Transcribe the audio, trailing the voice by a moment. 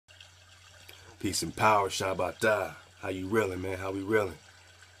Peace and power, Shabbatah. How you reeling, man? How we reeling?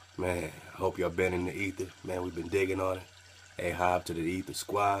 Man, I hope y'all been in the ether. Man, we've been digging on it. Ahchwa to the ether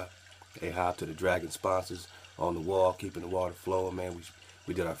squad. Ahchwa to the dragon sponsors on the wall, keeping the water flowing, man.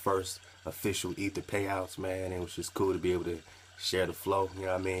 We did our first official ether payouts, man. It was just cool to be able to share the flow, you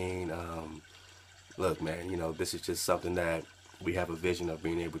know what I mean? Look, man, you know, this is just something that we have a vision of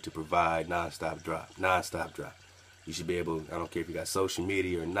being able to provide non-stop drop. You should be able, I don't care if you got social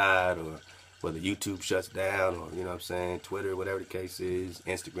media or not, or whether YouTube shuts down, or, you know what I'm saying, Twitter, whatever the case is,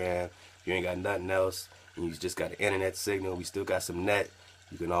 Instagram. If you ain't got nothing else, and you just got an internet signal, we still got some net,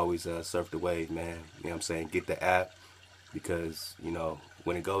 you can always surf the wave, man. You know what I'm saying? Get the app, because, you know,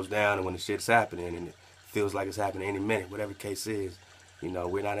 when it goes down and when the shit's happening, and it feels like it's happening any minute, whatever the case is, you know,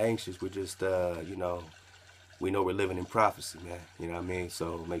 we're not anxious. We're just, you know, we know we're living in prophecy, man. You know what I mean?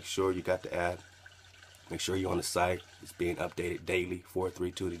 So make sure you got the app. Make sure you're on the site. It's being updated daily,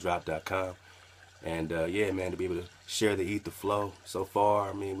 432thedrop.com. And, yeah, man, to be able to share the ether flow so far,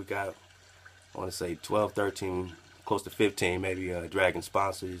 I mean, we got, I want to say 12, 13, close to 15, maybe Dragon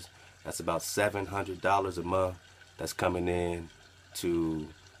sponsors. That's about $700 a month that's coming in to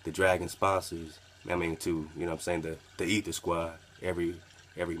the Dragon sponsors. I mean, to, you know what I'm saying, the ether squad every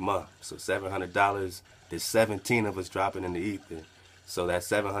month. So $700, there's 17 of us dropping in the ether. So that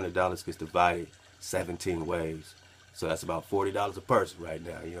 $700 gets divided 17 ways. So that's about $40 a person right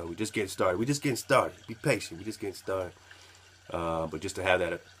now. You know, we're just getting started. Be patient. We're just getting started. But just to have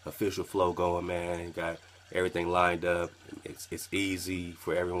that official flow going, man, got everything lined up. It's easy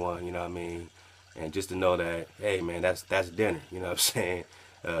for everyone, you know what I mean? And just to know that, hey, man, that's dinner. You know what I'm saying?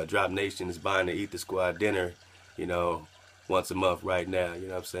 Drop Nation is buying the Ether Squad dinner, you know, once a month right now. You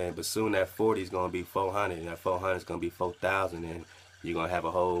know what I'm saying? But soon that 40 is going to be 400, and that 400 is going to be 4,000, and you're going to have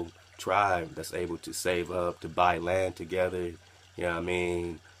a whole tribe that's able to save up, to buy land together, you know what I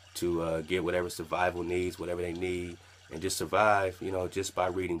mean, to get whatever survival needs, whatever they need, and just survive, you know, just by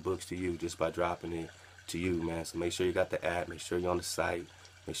reading books to you, just by dropping it to you, man. So make sure you got the app, make sure you're on the site,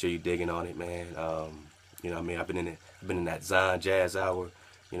 make sure you're digging on it, man. You know what I mean? I've been in that Zion Jazz Hour,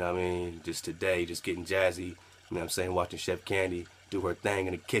 you know what I mean, just today, just getting jazzy, you know what I'm saying, watching Chef Candy do her thing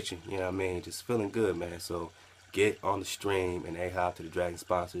in the kitchen, you know what I mean, just feeling good, man. So get on the stream, and Ahchwa to the Dragon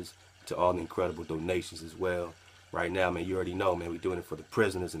sponsors, to all the incredible donations as well. Right now, man, you already know, man, we're doing it for the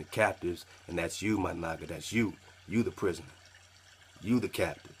prisoners and the captives, and that's you, my naga, that's you. You the prisoner. You the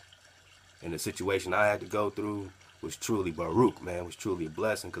captive. And the situation I had to go through was truly Baruch, man, was truly a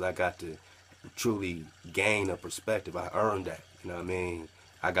blessing, because I got to truly gain a perspective. I earned that, you know what I mean?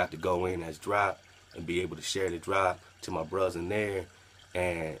 I got to go in as drop and be able to share the drop to my brothers in there,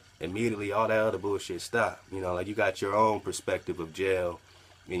 and immediately all that other bullshit stopped. You know, like, you got your own perspective of jail.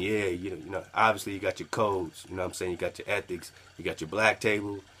 And yeah, you know, obviously you got your codes, you know what I'm saying? You got your ethics, you got your black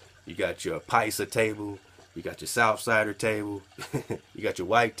table, you got your Paisa table, you got your Southsider table, you got your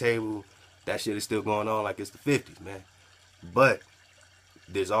white table. That shit is still going on like it's the 50s, man. But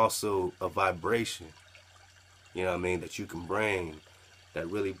there's also a vibration, you know what I mean, that you can bring that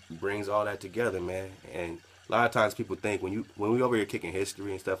really brings all that together, man. And a lot of times people think when we over here kicking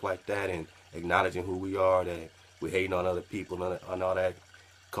history and stuff like that, and acknowledging who we are, that we're hating on other people and all that,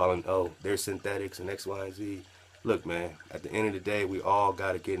 calling, oh, they're synthetics and X, Y, and Z. Look, man, at the end of the day, we all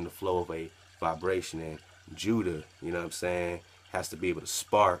got to get in the flow of a vibration. And Judah, you know what I'm saying, has to be able to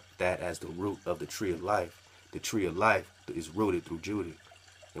spark that as the root of the tree of life. The tree of life is rooted through Judah.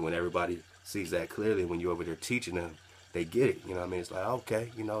 And when everybody sees that clearly, when you're over there teaching them, they get it. You know what I mean? It's like,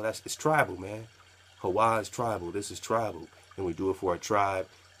 okay, you know, it's tribal, man. Hawaii is tribal. This is tribal. And we do it for a tribe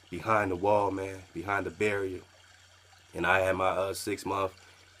behind the wall, man, behind the barrier. And I had my 6-month,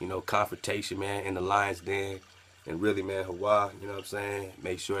 you know, confrontation, man, in the lion's den. And really, man, Hawaii, you know what I'm saying,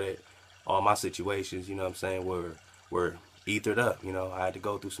 make sure that all my situations, you know what I'm saying, were ethered up. You know, I had to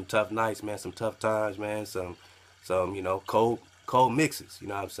go through some tough nights, man, some tough times, man, some you know, cold mixes, you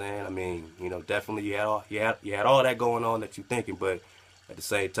know what I'm saying? I mean, you know, definitely you had all that going on that you're thinking, but at the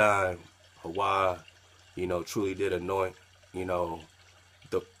same time, Hawaii, you know, truly did anoint, you know,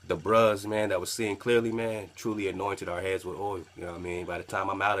 the bruhs, man, that was seeing clearly, man, truly anointed our heads with oil. You know what I mean? By the time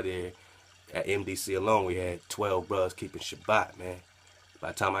I'm out of there, at MDC alone, we had 12 bruhs keeping Shabbat, man. By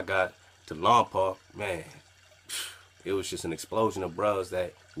the time I got to Long Park, man, it was just an explosion of bruhs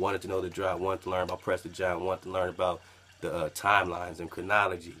that wanted to know the drop, wanted to learn about Prester John, wanted to learn about the timelines and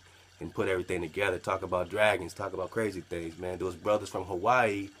chronology, and put everything together, talk about dragons, talk about crazy things, man. Those brothers from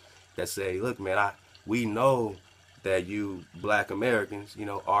Hawaii that say, look, man, we know that you black Americans, you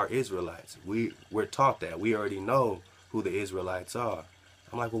know, are Israelites. We're taught that. We already know who the Israelites are.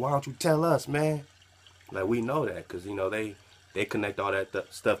 I'm like, well, why don't you tell us, man? Like, we know that, because, you know, they They connect all that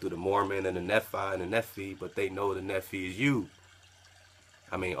stuff through the Mormon and the Nephi and the Nephi, but they know the Nephi is you.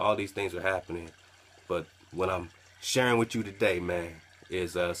 I mean, all these things are happening. But what I'm sharing with you today, man,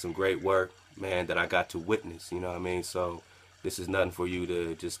 is some great work, man, that I got to witness. You know what I mean? So this is nothing for you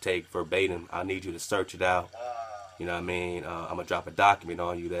to just take verbatim. I need you to search it out. You know what I mean? I'm going to drop a document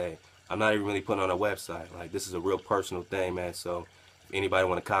on you that I'm not even really putting on a website. Like, this is a real personal thing, man. So if anybody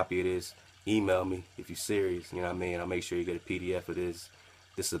want a copy of this, email me if you're serious. You know what I mean? I'll make sure you get a PDF of this.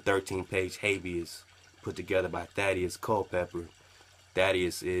 This is a 13-page Habeas put together by Thaddeus Culpepper.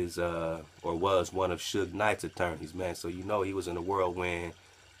 Thaddeus is, or was, one of Suge Knight's attorneys, man. So you know he was in a whirlwind,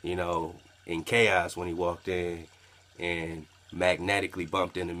 you know, in chaos when he walked in and magnetically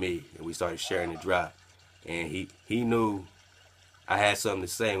bumped into me. And we started sharing the drop. And he knew I had something to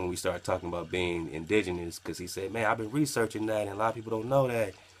say when we started talking about being indigenous, because he said, man, I've been researching that and a lot of people don't know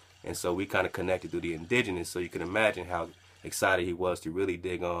that. And so we kind of connected through the indigenous. So you can imagine how excited he was to really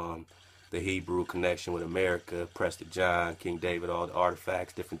dig on the Hebrew connection with America, Prester John, King David, all the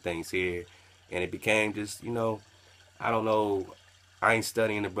artifacts, different things here. And it became just, you know, I don't know, I ain't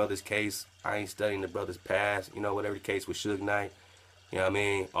studying the brother's case. I ain't studying the brother's past, you know, whatever the case with Suge Knight. You know what I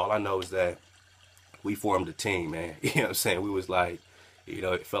mean? All I know is that we formed a team, man. You know what I'm saying? We was like, you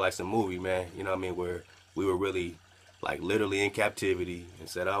know, it felt like some movie, man. You know what I mean? Where we were really, like, literally in captivity and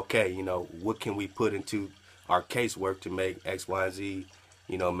said, okay, you know, what can we put into our casework to make X, Y, and Z,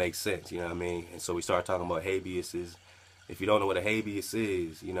 you know, make sense, you know what I mean? And so we started talking about habeas. If you don't know what a habeas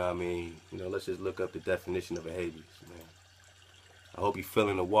is, you know what I mean, you know, let's just look up the definition of a habeas, man. I hope you're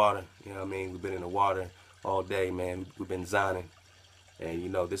feeling the water, you know what I mean? We've been in the water all day, man. We've been zoning. And, you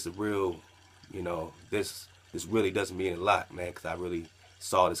know, this is real, you know, this really doesn't mean a lot, man, because I really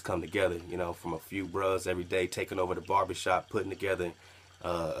saw this come together, you know, from a few bros every day, taking over the barbershop, putting together,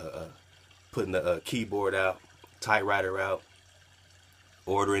 putting the keyboard out, typewriter out,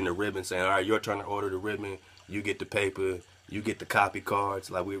 ordering the ribbon, saying, all right, your turn to order the ribbon, you get the paper, you get the copy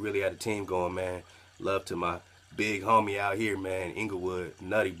cards. Like, we really had a team going, man. Love to my big homie out here, man, Inglewood,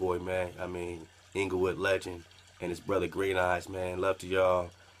 Nutty Boy, man. I mean, Inglewood legend, and his brother Green Eyes, man. Love to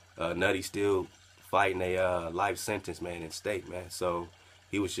y'all. Nutty still fighting a life sentence, man, in state, man. So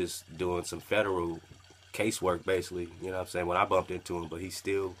he was just doing some federal casework, basically, you know what I'm saying, when I bumped into him, but he's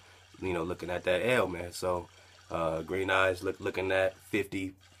still, you know, looking at that L, man. So Green Eyes looking at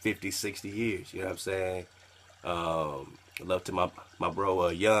 50, 60 years, you know what I'm saying. Love to my bro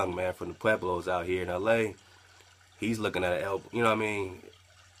Young, man, from the Pueblos out here in LA. He's looking at an L, you know what I mean.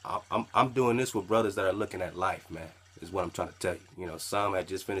 I'm doing this with brothers that are looking at life, man, is what I'm trying to tell you. You know, some had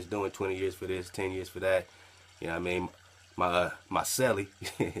just finished doing 20 years for this, 10 years for that. You know what I mean? My celly,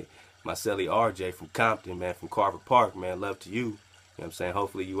 my celly RJ from Compton, man, from Carver Park, man, love to you. You know what I'm saying?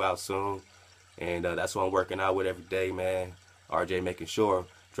 Hopefully you out soon. And that's what I'm working out with every day, man. RJ making sure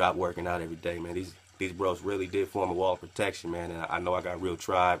drop working out every day, man. These bros really did form a wall of protection, man. And I know I got real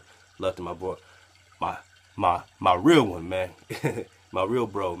tribe. Love to my boy, my real one, man. My real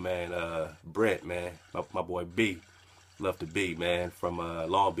bro, man, Brent, man. My boy B. Love to B, man, from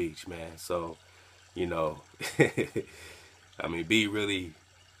Long Beach, man. So, you know, I mean, B really,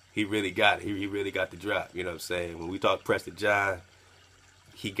 he really got it. He really got the drop, you know what I'm saying? When we talk Prester John,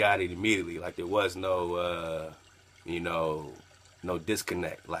 he got it immediately. Like, there was no, you know, no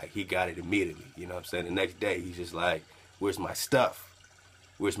disconnect. Like, he got it immediately, you know what I'm saying? The next day, he's just like, where's my stuff?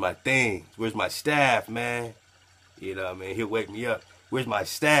 Where's my things? Where's my staff, man? You know what I mean? He'll wake me up. Where's my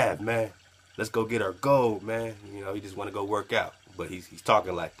staff, man? Let's go get our gold, man. You know, he just want to go work out. But he's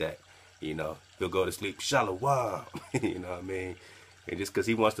talking like that. You know, he'll go to sleep, shalom. You know what I mean? And just because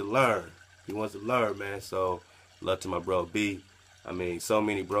he wants to learn. He wants to learn, man. So, love to my bro B. I mean, so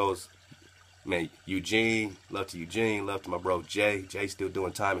many bros. Man, Eugene, love to Eugene. Love to my bro Jay. Jay's still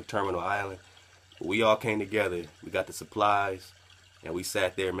doing time in Terminal Island. But we all came together. We got the supplies. And we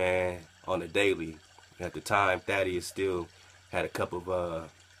sat there, man, on a daily. At the time, Thaddeus still had a couple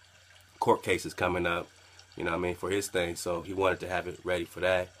of court cases coming up, you know what I mean, for his thing. So he wanted to have it ready for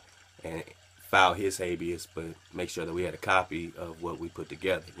that and file his habeas, but make sure that we had a copy of what we put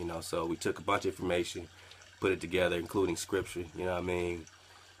together, you know. So we took a bunch of information, put it together, including scripture, you know what I mean,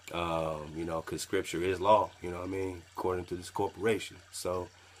 you know, because scripture is law, you know what I mean, according to this corporation. So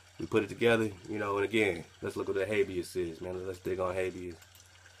we put it together, you know, and again, let's look at what the habeas is, man. Let's dig on habeas.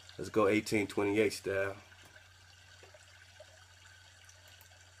 Let's go 1828 style.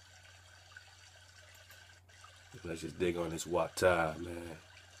 Let's just dig on this Wata, man.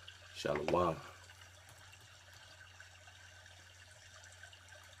 Shalom.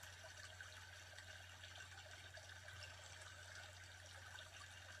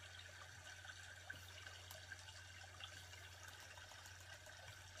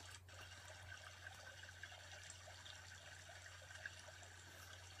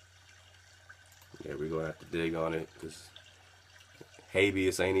 Yeah, we're going to have to dig on it because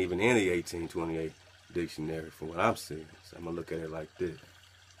habeas ain't even in the 1828 dictionary from what I'm seeing. So I'm going to look at it like this.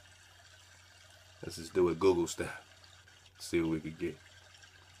 Let's just do it Google style. See what we can get.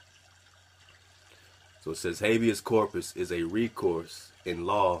 So it says habeas corpus is a recourse in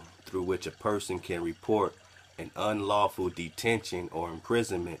law through which a person can report an unlawful detention or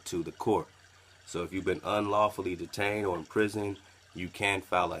imprisonment to the court. So if you've been unlawfully detained or imprisoned, you can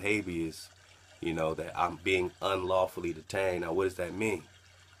file a habeas, you know, that I'm being unlawfully detained. Now, what does that mean?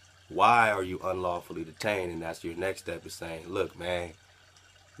 Why are you unlawfully detained? And that's your next step, is saying, look, man,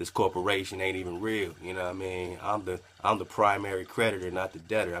 this corporation ain't even real. You know what I mean? I'm the primary creditor, not the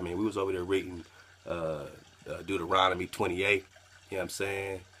debtor. I mean, we was over there reading Deuteronomy 28. You know what I'm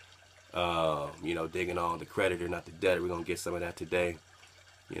saying? You know, digging on the creditor, not the debtor. We're going to get some of that today.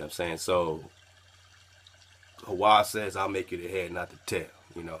 You know what I'm saying? So, Hawa says, I'll make you the head, not the tail.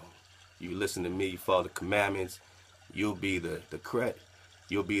 You know, you listen to me, you follow the commandments, you'll be the credit.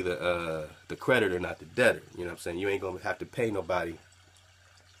 You'll be the creditor, not the debtor. You know what I'm saying? You ain't going to have to pay nobody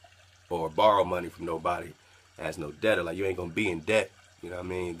or borrow money from nobody as no debtor. Like, you ain't going to be in debt. You know what I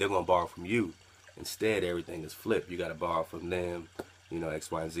mean? They're going to borrow from you. Instead, everything is flipped. You got to borrow from them. You know,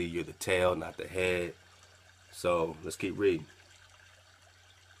 X, Y, and Z. You're the tail, not the head. So, let's keep reading.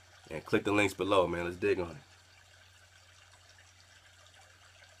 And click the links below, man. Let's dig on it.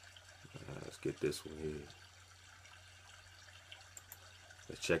 Let's get this one here.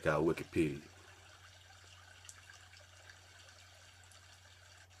 Let's check out Wikipedia.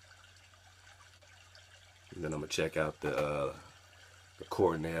 And then I'm going to check out the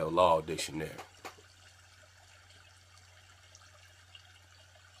Cornell Law Dictionary.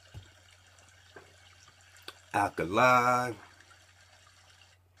 Alkaline.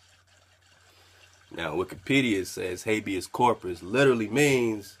 Now, Wikipedia says habeas corpus literally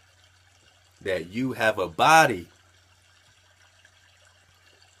means that you have a body.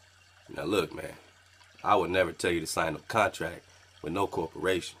 Now, look, man, I would never tell you to sign a contract with no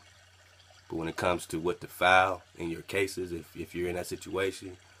corporation. But when it comes to what to file in your cases, if you're in that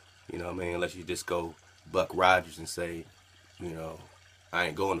situation, you know what I mean, unless you just go Buck Rogers and say, you know, I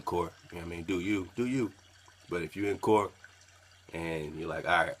ain't going to court. You know what I mean? Do you. But if you're in court and you're like,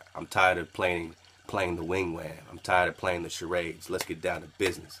 all right, I'm tired of playing the wing wham. I'm tired of playing the charades. Let's get down to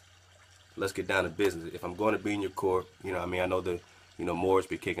business. Let's get down to business. If I'm going to be in your court, you know what I mean? I know the, you know, Moorish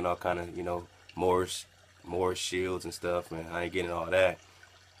be kicking all kind of, you know, Moorish shields and stuff, man. I ain't getting all that.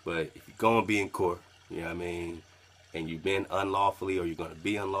 But if you're going to be in court, you know what I mean, and you've been unlawfully or you're going to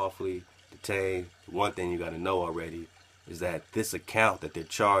be unlawfully detained, one thing you got to know already is that this account that they're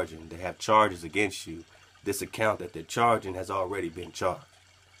charging, they have charges against you. This account that they're charging has already been charged.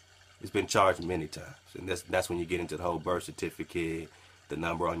 It's been charged many times. And that's when you get into the whole birth certificate, the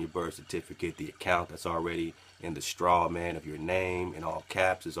number on your birth certificate, the account that's already in the straw man of your name in all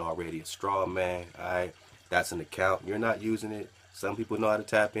caps is already a straw man. All right, that's an account. You're not using it. Some people know how to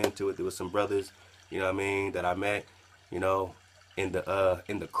tap into it. There was some brothers, you know what I mean, that I met, you know, in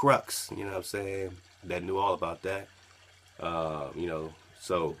the crux, you know what I'm saying, that knew all about that. You know,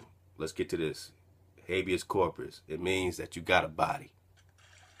 so let's get to this. Habeas corpus. It means that you got a body.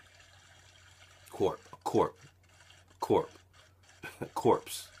 Corpse.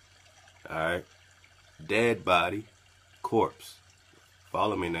 All right. Dead body. Corpse.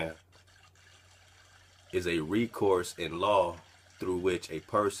 Follow me now. Is a recourse in law through which a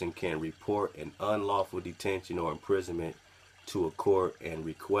person can report an unlawful detention or imprisonment to a court and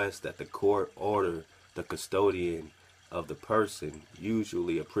request that the court order the custodian of the person,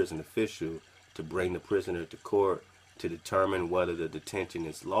 usually a prison official, to bring the prisoner to court to determine whether the detention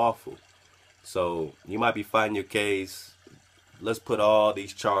is lawful. So you might be fighting your case. Let's put all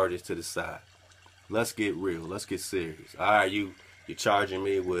these charges to the side. Let's get real. Let's get serious. All right, you're charging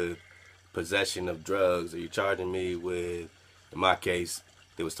me with possession of drugs, or you're charging me with, in my case,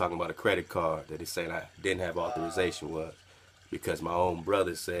 they was talking about a credit card that they saying I didn't have authorization with, because my own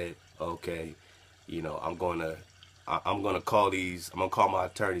brother said, okay, you know, I'm gonna call my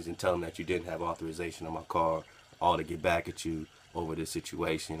attorneys and tell them that you didn't have authorization on my car, all to get back at you over this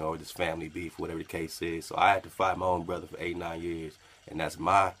situation or this family beef, whatever the case is. So I had to fight my own brother for 8-9 years, and that's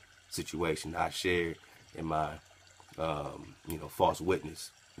my situation I shared in my you know, false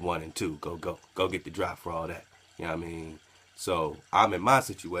witness 1 and 2. Go get the drop for all that. You know what I mean? So I'm in my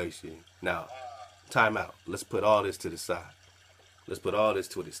situation now. Time out. Let's put all this to the side. Let's put all this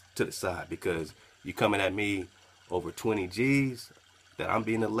to the side, because you coming at me over 20 G's that I'm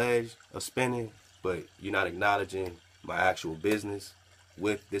being alleged of spending, but you're not acknowledging my actual business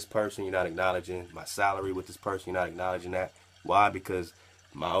with this person. You're not acknowledging my salary with this person. You're not acknowledging that. Why? Because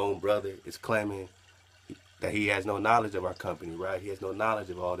My own brother is claiming that he has no knowledge of our company, right? He has no knowledge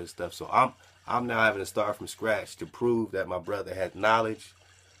of all this stuff. So I'm now having to start from scratch to prove that my brother had knowledge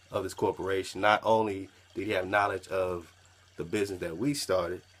of this corporation. Not only did he have knowledge of the business that we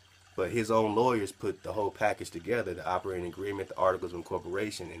started, but his own lawyers put the whole package together, the operating agreement, the articles of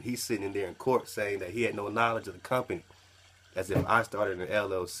incorporation, and he's sitting in there in court saying that he had no knowledge of the company, as if I started an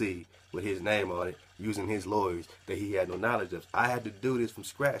LLC with his name on it, using his lawyers, that he had no knowledge of. I had to do this from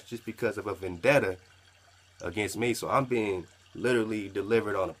scratch just because of a vendetta against me. So I'm being literally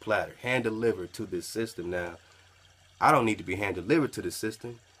delivered on a platter, hand delivered to this system. Now, I don't need to be hand delivered to the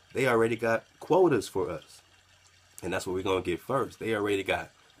system. They already got quotas for us. And that's what we're going to get first. They already got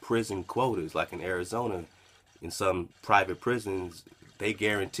prison quotas, like in Arizona. In some private prisons, they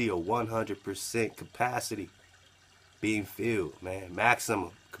guarantee a 100% capacity being filled, man.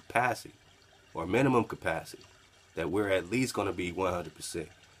 Maximum capacity or minimum capacity. That we're at least going to be 100%.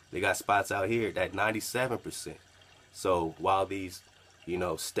 They got spots out here at 97%. So while these,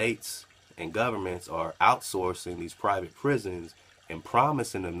 states and governments are outsourcing these private prisons and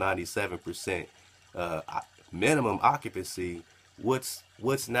promising them 97% minimum occupancy, what's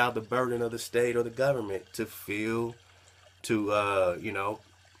now the burden of the state or the government to fill, fulfill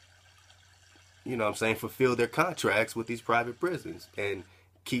their contracts with these private prisons and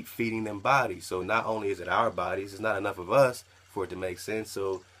keep feeding them bodies. So not only is it our bodies, it's not enough of us for it to make sense.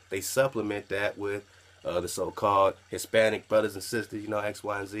 So they supplement that with the so-called Hispanic brothers and sisters, X,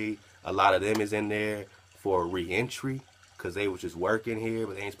 Y, and Z. A lot of them is in there for re-entry because they were just working here,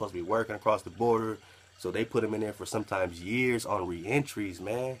 but they ain't supposed to be working across the border. So they put them in there for sometimes years on re-entries,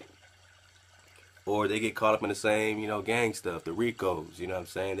 man. Or they get caught up in the same, gang stuff, the RICOs,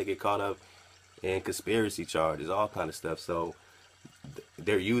 They get caught up in conspiracy charges, all kind of stuff. So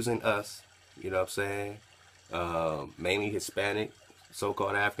they're using us, mainly Hispanic,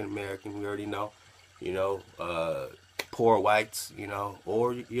 so-called African American, we already know, poor whites,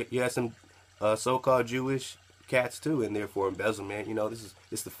 or you have some so-called Jewish cats too in there for embezzlement.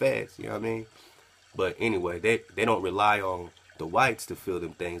 It's the feds, you know what I mean? But anyway, they don't rely on the whites to fill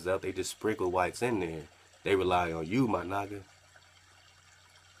them things up. They just sprinkle whites in there. They rely on you, my naga.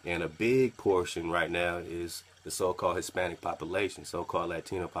 And a big portion right now is the so-called Hispanic population, so-called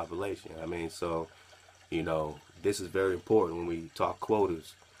Latino population. So, this is very important when we talk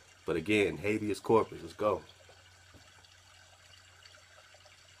quotas. But again, habeas corpus, let's go.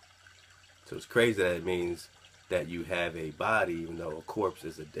 So it's crazy that it means that you have a body, even though a corpse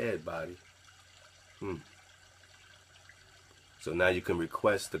is a dead body. So now you can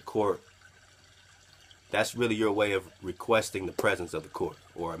request the court. That's really your way of requesting the presence of the court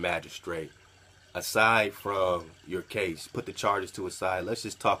or a magistrate. Aside from your case, put the charges to a side. Let's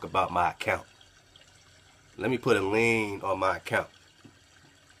just talk about my account. Let me put a lien on my account.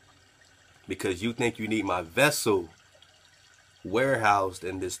 Because you think you need my vessel warehoused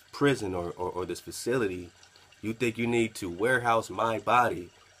in this prison or this facility. You think you need to warehouse my body,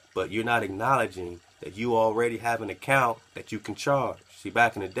 but you're not acknowledging that you already have an account that you can charge. See,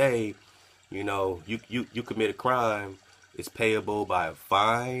 back in the day, you commit a crime, it's payable by a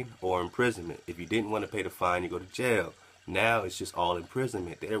fine or imprisonment. If you didn't want to pay the fine, you go to jail. Now it's just all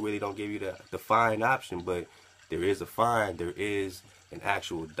imprisonment. They really don't give you the fine option, but there is a fine. There is an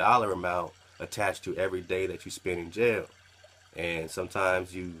actual dollar amount attached to every day that you spend in jail. And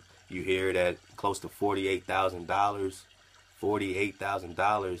sometimes you hear that close to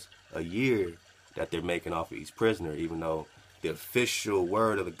 $48,000 a year that they're making off of each prisoner, even though the official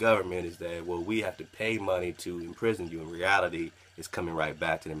word of the government is that, well, we have to pay money to imprison you. In reality, it's coming right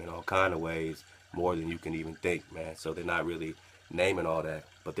back to them in all kind of ways, more than you can even think, man. So they're not really naming all that,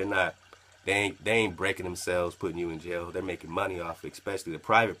 but they ain't breaking themselves, putting you in jail. They're making money off it, especially the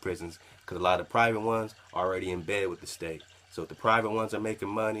private prisons, because a lot of the private ones are already in bed with the state. So if the private ones are making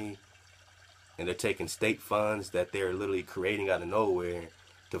money and they're taking state funds that they're literally creating out of nowhere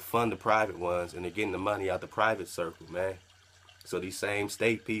to fund the private ones, and they're getting the money out the private circle, man. So these same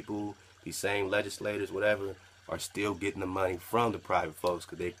state people, these same legislators, whatever, are still getting the money from the private folks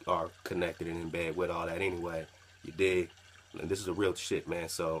because they are connected and in bed with all that anyway. You dig? And this is a real shit, man.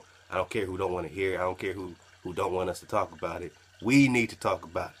 So I don't care who don't want to hear it. I don't care who don't want us to talk about it. We need to talk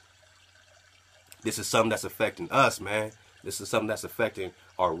about it. This is something that's affecting us, man. This is something that's affecting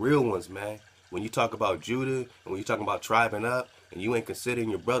our real ones, man. When you talk about Judah, and when you talking about tribing up, and you ain't considering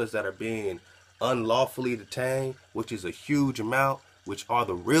your brothers that are being unlawfully detained, which is a huge amount, which are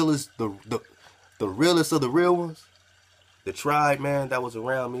the realest, the realest of the real ones. The tribe, man, that was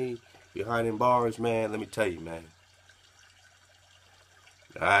around me behind them bars, man, let me tell you, man.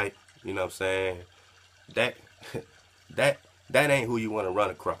 Alright, you know what I'm saying? That that ain't who you want to run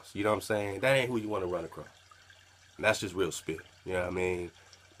across. You know what I'm saying? That ain't who you want to run across. And that's just real spit. You know what I mean?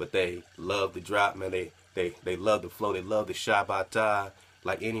 But they love the drop, man. They love the flow. They love the shot by tie,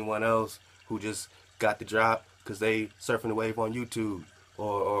 like anyone else who just got the drop because they surfing the wave on YouTube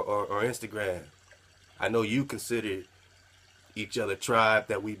or Instagram. I know you consider each other tribe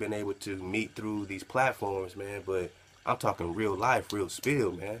that we've been able to meet through these platforms, man. But I'm talking real life, real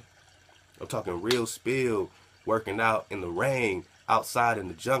spill, man. I'm talking real spill, working out in the rain, outside in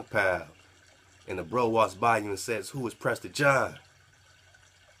the junk pile. And the bro walks by you and says, "Who is Prester John?"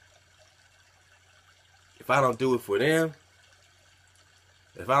 If I don't do it for them,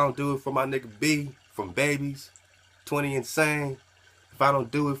 if I don't do it for my nigga B from Babies, 20 Insane, if I don't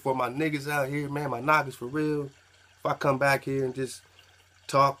do it for my niggas out here, man, my knockers for real, if I come back here and just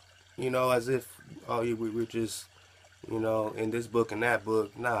talk, you know, as if, oh, we're just, you know, in this book and that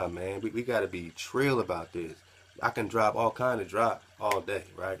book, nah, man, we got to be trill about this. I can drop all kind of drop all day,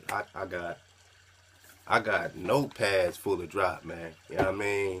 right? I got notepads full of drop, man. You know what I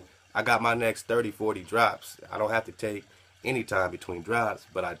mean? I got my next 30, 40 drops. I don't have to take any time between drops,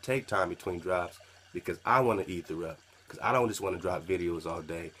 but I take time between drops because I want to ether up. Because I don't just want to drop videos all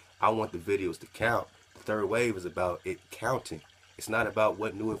day. I want the videos to count. The third wave is about it counting. It's not about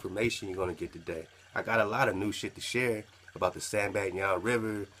what new information you're going to get today. I got a lot of new shit to share about the San Bagnan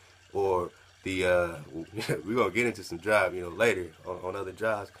River or the, we're going to get into some drive, you know, later on other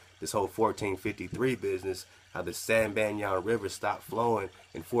drives. This whole 1453 business, how the San Bagnan River stopped flowing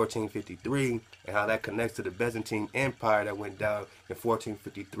in 1453, and how that connects to the Byzantine Empire that went down in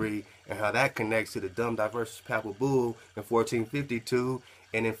 1453, and how that connects to the dumb Diversas Papal Bull in 1452,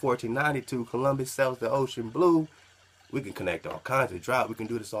 and in 1492, Columbus sails the ocean blue. We can connect all kinds of drought. We can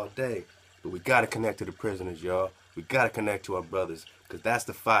do this all day, but we got to connect to the prisoners, y'all. We got to connect to our brothers, because that's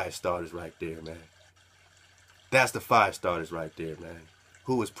the fire starters right there, man. That's the fire starters right there, man.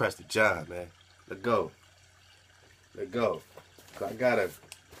 Who was Prester John, man? Let's go. Let's go. I got a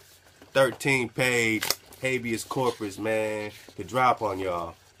 13-page habeas corpus, man, to drop on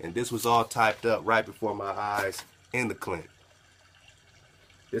y'all. And this was all typed up right before my eyes in the clinic.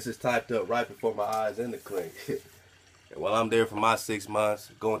 This is typed up right before my eyes in the clinic. And while I'm there for my 6 months,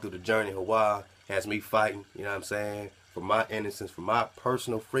 going through the journey of Hawaii, has me fighting, you know what I'm saying, for my innocence, for my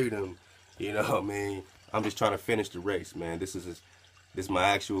personal freedom, you know what I mean? I'm just trying to finish the race, man. This is my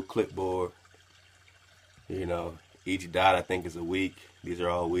actual clipboard. You know, each dot I think is a week. These are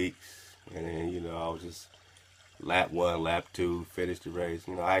all weeks. And then, you know, I was just lap 1, lap 2, finished the race.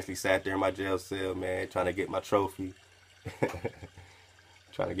 You know, I actually sat there in my jail cell, man, trying to get my trophy.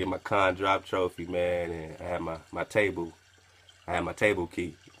 Trying to get my khandrop trophy, man. And I had my table. I had my table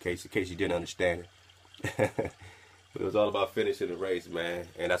key, in case you didn't understand it. But it was all about finishing the race, man.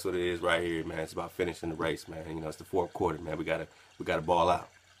 And that's what it is right here, man. It's about finishing the race, man. You know, it's the fourth quarter, man. We gotta ball out.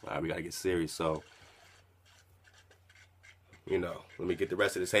 All right, we gotta get serious. So, you know, let me get the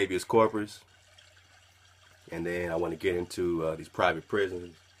rest of this habeas corpus, and then I want to get into these private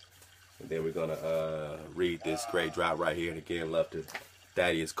prisons, and then we're gonna read this great drop right here. And again, love to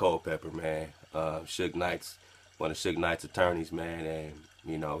Thaddeus Culpepper, man. Suge Knight's one of Suge Knight's attorneys, man, and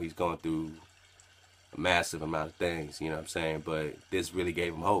you know he's going through a massive amount of things, you know what I'm saying? But this really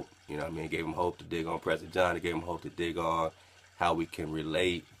gave him hope, you know what I mean? It gave him hope to dig on President John. It gave him hope to dig on how we can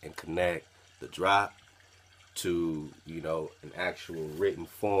relate and connect the drop to, you know, an actual written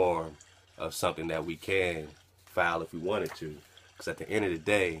form of something that we can file if we wanted to. Because at the end of the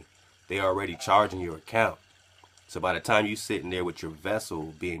day, they're already charging your account. So by the time you're sitting there with your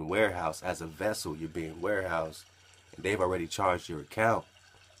vessel being warehoused, as a vessel you're being warehoused, and they've already charged your account,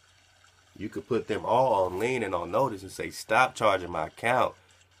 you could put them all on lien and on notice and say, stop charging my account.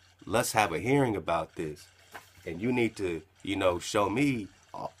 Let's have a hearing about this. And you need to, you know, show me,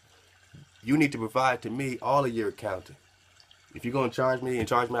 you need to provide to me all of your accounting. If you're going to charge me and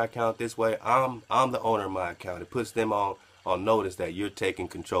charge my account this way, I'm the owner of my account. It puts them on notice that you're taking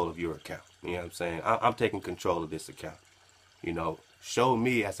control of your account. You know what I'm saying? I'm taking control of this account. You know, show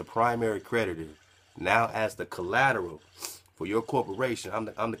me as a primary creditor, now as the collateral for your corporation.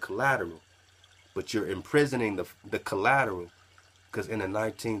 I'm the collateral, but you're imprisoning the collateral, because in the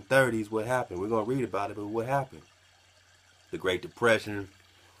 1930s, what happened? We're gonna read about it, but what happened? The Great Depression,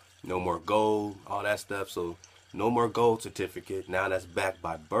 no more gold, all that stuff. So no more gold certificate. Now that's backed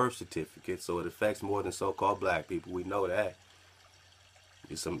by birth certificate, so it affects more than so-called black people. We know that.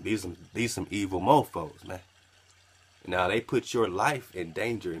 These some evil mofos, man. Now they put your life in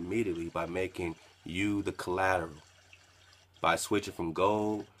danger immediately by making you the collateral. By switching from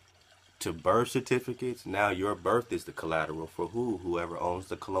gold to birth certificates, now your birth is the collateral for who? Whoever owns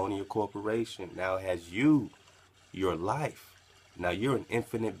the Colonial Corporation now has you, your life. Now you're an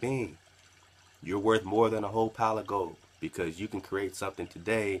infinite being. You're worth more than a whole pile of gold, because you can create something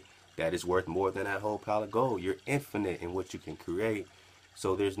today that is worth more than that whole pile of gold. You're infinite in what you can create.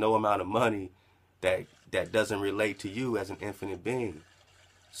 So there's no amount of money that doesn't relate to you as an infinite being.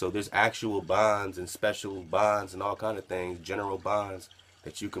 So there's actual bonds and special bonds and all kind of things, general bonds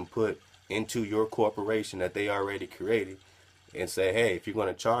that you can put into your corporation that they already created and say, hey, if you're going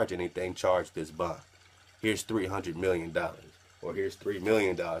to charge anything, charge this bond. Here's $300 million, or here's $3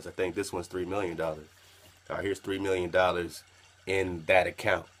 million. I think this one's $3 million. Or here's $3 million in that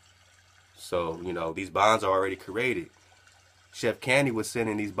account. So, you know, these bonds are already created. Chef Candy was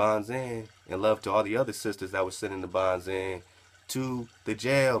sending these bonds in, and love to all the other sisters that were sending the bonds in to the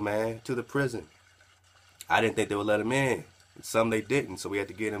jail, man, to the prison. I didn't think they would let them in. Some they didn't, so we had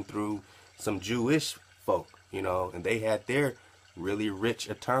to get them through some Jewish folk, you know, and they had their really rich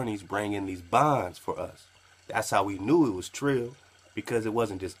attorneys bring in these bonds for us. That's how we knew it was true, because it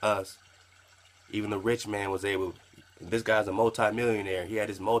wasn't just us. Even the rich man was able, this guy's a multi-millionaire. He had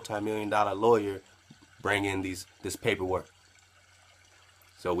his multi-million-dollar lawyer bring in this paperwork.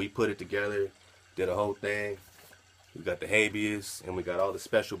 So we put it together, did a whole thing. We got the habeas, and we got all the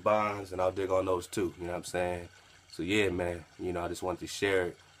special bonds, and I'll dig on those too, you know what I'm saying? So yeah, man, you know, I just wanted to share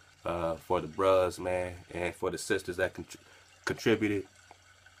it for the bros, man, and for the sisters that contributed,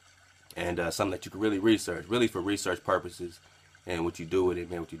 and something that you can really research, really for research purposes, and what you do with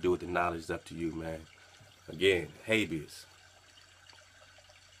it, man, what you do with the knowledge is up to you, man. Again, habeas.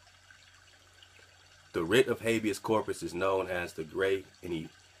 The writ of habeas corpus is known as the great and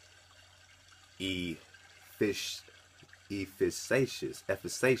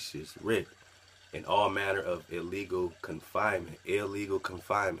efficacious writ in all manner of illegal confinement. Illegal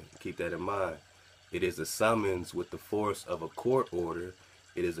confinement. Keep that in mind. It is a summons with the force of a court order.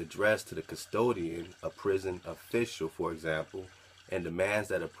 It is addressed to the custodian, a prison official, for example, and demands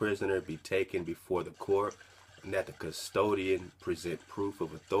that a prisoner be taken before the court and that the custodian present proof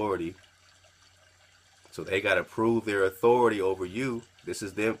of authority. So they got to prove their authority over you. This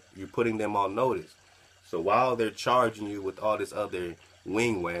is them. You're putting them on notice. So while they're charging you with all this other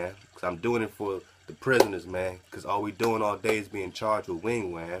wing wham, because I'm doing it for the prisoners, man, because all we doing all day is being charged with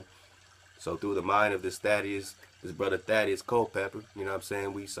wing wham. So through the mind of this brother Thaddeus Culpepper, you know what I'm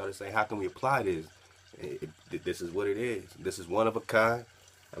saying, we started saying, how can we apply this? This is what it is. This is one of a kind.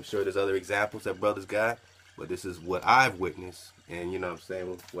 I'm sure there's other examples that brothers got, but this is what I've witnessed, and you know what I'm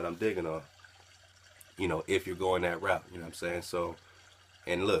saying, what I'm digging on. You know, if you're going that route, you know what I'm saying? So,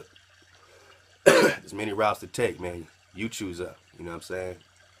 and look, there's many routes to take, man. You choose up, you know what I'm saying?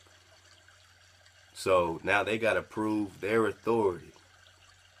 So now they got to prove their authority.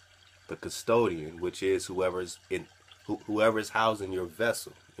 The custodian, which is whoever's housing your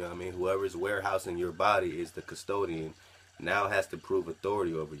vessel, you know what I mean? Whoever's warehousing your body is the custodian, now has to prove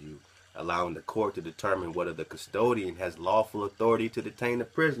authority over you, allowing the court to determine whether the custodian has lawful authority to detain the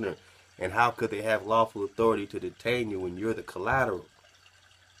prisoner. And how could they have lawful authority to detain you when you're the collateral?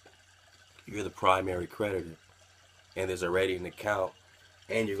 You're the primary creditor. And there's already an account.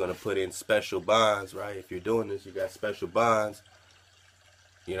 And you're going to put in special bonds, right? If you're doing this, you got special bonds.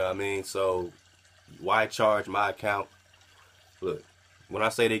 You know what I mean? So why charge my account? Look, when I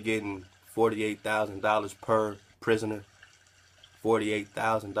say they're getting $48,000 per prisoner,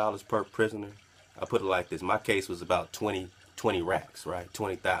 $48,000 per prisoner, I put it like this. My case was about 20 racks, right?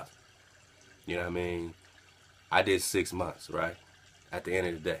 20,000. You know what I mean? I did 6 months, right? At the end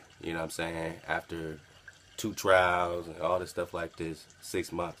of the day, you know what I'm saying? After 2 trials and all this stuff like this,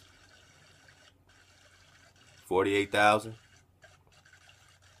 6 months. 48,000,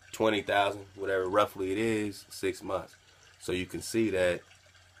 20,000, whatever roughly it is, 6 months. So you can see that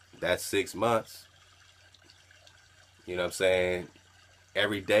that's 6 months. You know what I'm saying?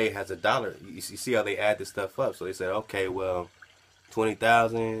 Every day has a dollar. You see how they add this stuff up. So they said, okay, well,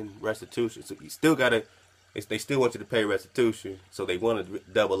 20,000 restitution. So you still gotta, they still want you to pay restitution. So they want to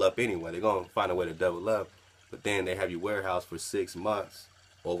double up anyway. They're gonna find a way to double up. But then they have you warehouse for 6 months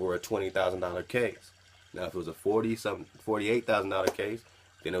over a $20,000 case. Now if it was a $48,000 case,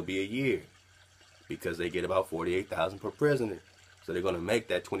 then it'll be a year, because they get about $48,000 per prisoner. So they're gonna make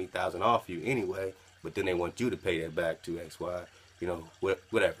that $20,000 off you anyway. But then they want you to pay that back to XY. You know,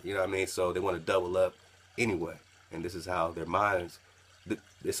 whatever. You know what I mean? So they want to double up anyway. And this is how their minds,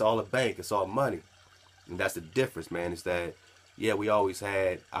 it's all a bank, it's all money. And that's the difference, man, is that, yeah, we always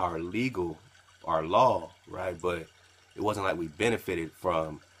had our law, right? But it wasn't like we benefited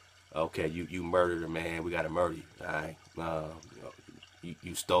from, okay, you murdered a man, we got to murder you, all right?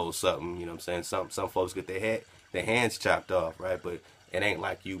 You stole something, you know what I'm saying? Some folks get their hands chopped off, right? But It ain't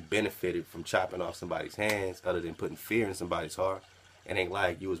like you benefited from chopping off somebody's hands other than putting fear in somebody's heart. It ain't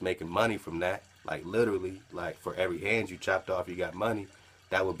like you was making money from that. Like literally, like for every hand you chopped off, you got money.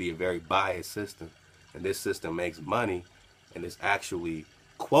 That would be a very biased system. And this system makes money, and it's actually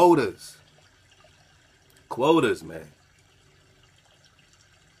quotas. Quotas, man.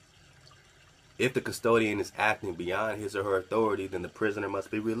 If the custodian is acting beyond his or her authority, then the prisoner must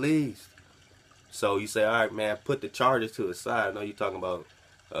be released. So you say, all right, man, put the charges to the side. I know you're talking about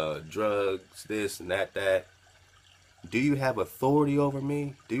drugs, this and that. Do you have authority over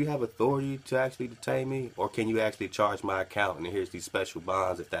me? Do you have authority to actually detain me? Or can you actually charge my account and here's these special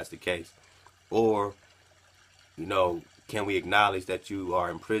bonds if that's the case? Or, you know, can we acknowledge that you are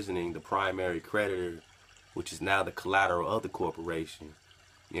imprisoning the primary creditor, which is now the collateral of the corporation?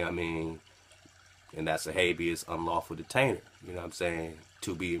 You know what I mean? And that's a habeas unlawful detainer. You know what I'm saying?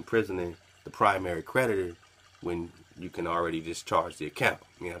 To be imprisoning the primary creditor when you can already discharge the account.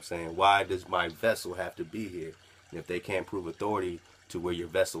 You know what I'm saying? Why does my vessel have to be here? And if they can't prove authority to where your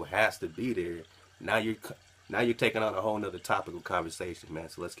vessel has to be there, now you're taking on a whole nother topic of conversation, man.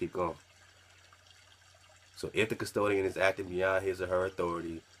 So let's keep going. So if the custodian is acting beyond his or her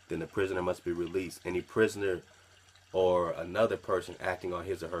authority, then the prisoner must be released. Any prisoner or another person acting on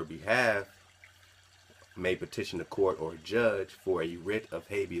his or her behalf may petition the court or judge for a writ of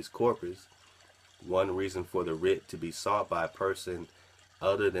habeas corpus. One reason for the writ to be sought by a person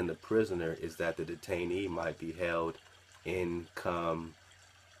other than the prisoner is that the detainee might be held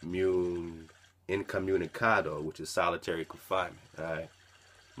incommunicado, which is solitary confinement. All right.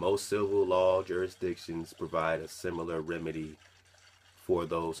 Most civil law jurisdictions provide a similar remedy for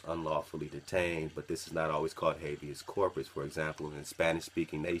those unlawfully detained, but this is not always called habeas corpus. For example, in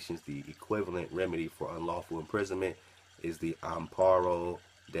Spanish-speaking nations, the equivalent remedy for unlawful imprisonment is the amparo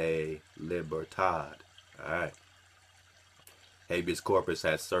de libertad. All right. Habeas corpus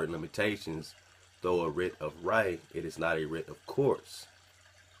has certain limitations. Though a writ of right, it is not a writ of course.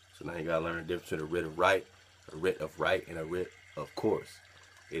 So now you gotta learn the difference between a writ of right, and a writ of course.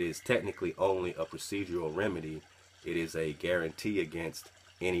 It is technically only a procedural remedy. It is a guarantee against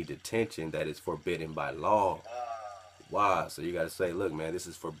any detention that is forbidden by law. Why? So you gotta say, look, man, this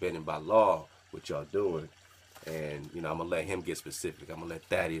is forbidden by law, what y'all doing. And, you know, I'm gonna let him get specific. I'm gonna let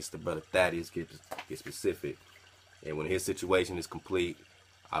Thaddeus, the brother Thaddeus, get specific. And when his situation is complete,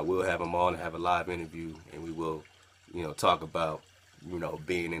 I will have him on and have a live interview, and we will, you know, talk about, you know,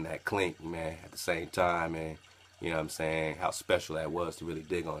 being in that clink, man, at the same time, and, you know what I'm saying, how special that was to really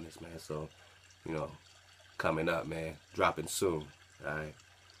dig on this, man. So, you know, coming up, man, dropping soon, all right?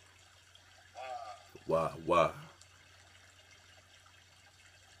 Wow.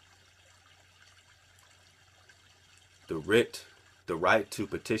 The right to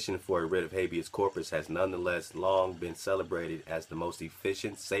petition for a writ of habeas corpus has nonetheless long been celebrated as the most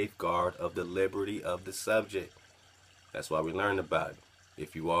efficient safeguard of the liberty of the subject. That's why we learned about it.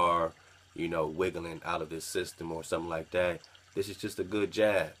 If you are, you know, wiggling out of this system or something like that, this is just a good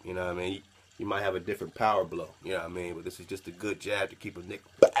jab, you know what I mean? You might have a different power blow, you know what I mean? But this is just a good jab to keep a nigga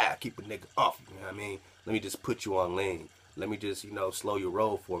off, you know what I mean? Let me just put you on lean. Let me just, you know, slow your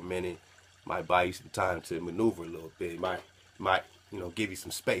roll for a minute. Might buy you some time to maneuver a little bit. Might, you know, give you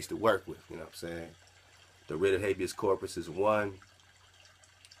some space to work with, you know what I'm saying? The writ of habeas corpus is one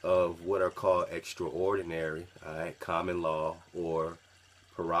of what are called extraordinary, all right, common law or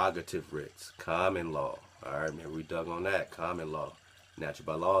prerogative writs. Common law, all right, remember we dug on that, common law. Natural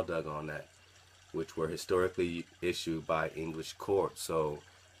by law dug on that, which were historically issued by English courts. So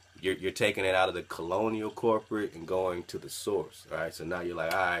you're taking it out of the colonial corporate and going to the source, all right? So now you're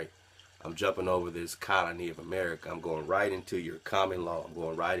like, all right, I'm jumping over this colony of America. I'm going right into your common law. I'm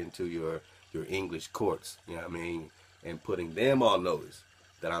going right into your English courts, you know what I mean? And putting them on notice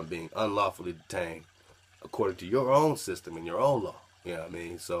that I'm being unlawfully detained according to your own system and your own law, you know what I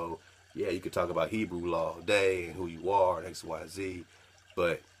mean? So, yeah, you could talk about Hebrew law all day and who you are and X, Y, Z,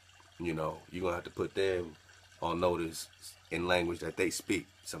 but, you know, you're going to have to put them on notice in language that they speak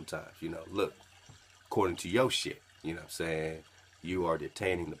sometimes, you know. Look, according to your shit, you know what I'm saying? You are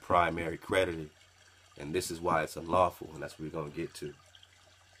detaining the primary creditor, and this is why it's unlawful, and that's what we're going to get to.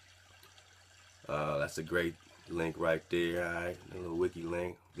 That's a great link right there, all right? A little wiki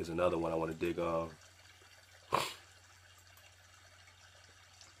link. There's another one I want to dig on.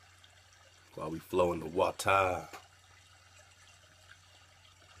 While we flow in the water.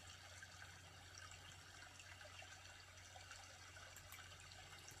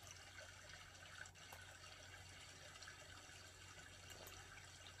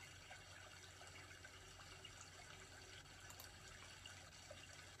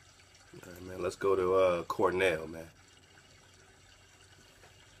 All right, man, let's go to Cornell, man.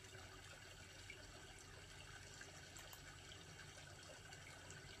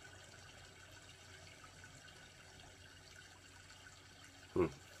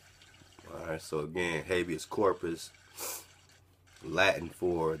 Alright, so again, habeas corpus, Latin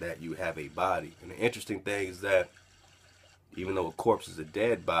for that you have a body. And the interesting thing is that even though a corpse is a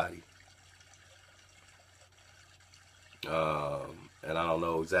dead body, and I don't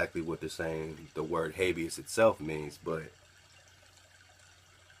know exactly what they're saying the word habeas itself means, but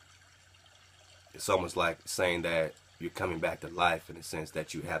it's almost like saying that you're coming back to life in the sense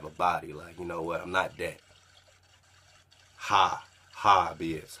that you have a body. Like, you know what, I'm not dead.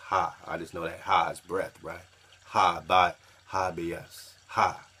 Habeas, ha. I just know that ha is breath, right? Habeas,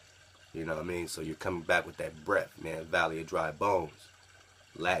 ha. You know what I mean? So you're coming back with that breath, man. Valley of dry bones.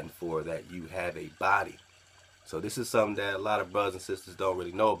 Latin for that you have a body. So this is something that a lot of brothers and sisters don't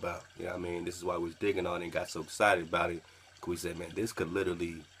really know about. You know what I mean? This is why we was digging on it and got so excited about it. Because we said, man, this could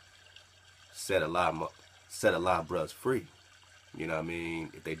literally set a lot of brothers free. You know what I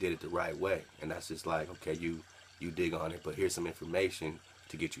mean? If they did it the right way. And that's just like, okay, you dig on it, but here's some information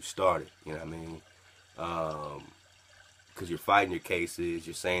to get you started. You know what I mean? Because you're fighting your cases,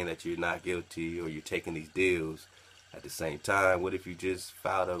 you're saying that you're not guilty, or you're taking these deals. At the same time, what if you just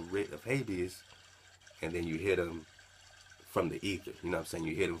filed a writ of habeas and then you hit them from the ether? You know what I'm saying?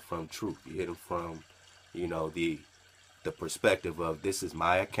 You hit them from truth. You hit them from, you know, the perspective of, this is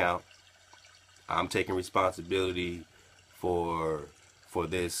my account. I'm taking responsibility for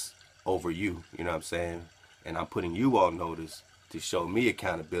this over you. You know what I'm saying? And I'm putting you on notice to show me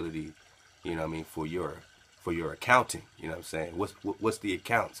accountability. You know what I mean? For your accounting. You know what I'm saying? What's the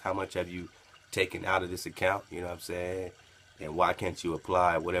accounts? How much have you taken out of this account? You know what I'm saying? And why can't you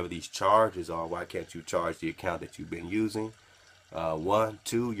apply whatever these charges are? Why can't you charge the account that you've been using? 1,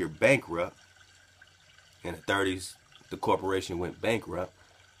 2, you're bankrupt. In the 30s, the corporation went bankrupt,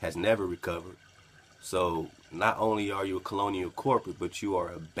 has never recovered. So not only are you a colonial corporate, but you are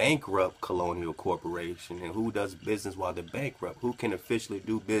a bankrupt colonial corporation. And who does business while they're bankrupt? Who can officially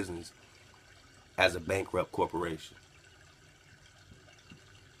do business as a bankrupt corporation?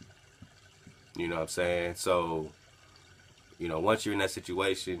 You know what I'm saying? So, you know, once you're in that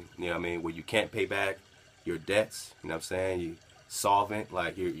situation, you know what I mean, where you can't pay back your debts, you know what I'm saying, you solvent,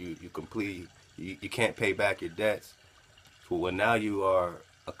 like you can't pay back your debts. Well, now you are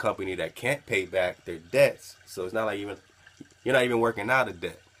a company that can't pay back their debts. So it's not like you're not even working out of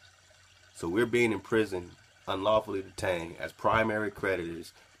debt. So we're being imprisoned, unlawfully detained as primary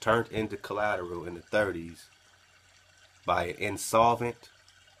creditors, turned into collateral in the 30s by an insolvent,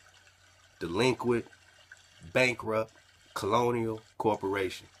 delinquent, bankrupt, colonial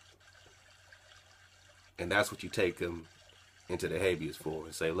corporation. And that's what you take them into the habeas for,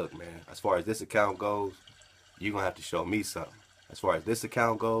 and say, look, man, as far as this account goes, you're going to have to show me something. As far as this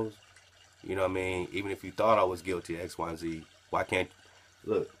account goes, you know what I mean, even if you thought I was guilty of X, Y, and Z, why can't,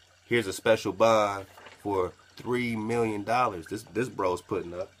 look, here's a special bond for $3 million. This bro's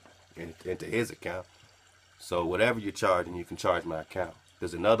putting up into his account. So whatever you're charging, you can charge my account.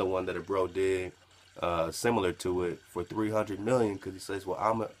 There's another one that a bro did similar to it for $300 million, because he says,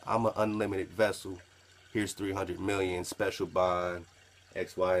 well, I'm an unlimited vessel. Here's $300 million, special bond,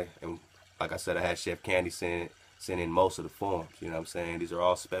 X, Y, and like I said, I had Chef Candy send in most of the forms. You know what I'm saying? These are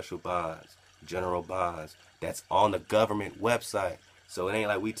all special bonds, general bonds. That's on the government website. So it ain't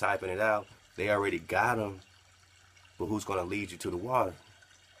like we typing it out. They already got them. But who's going to lead you to the water?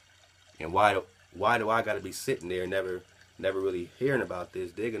 And why do I got to be sitting there never really hearing about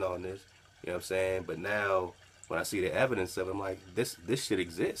this, digging on this? You know what I'm saying? But now when I see the evidence of it, I'm like, this shit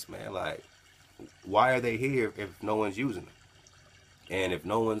exists, man. Like, why are they here if no one's using them? And if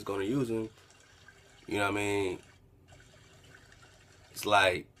no one's going to use them, you know what I mean? It's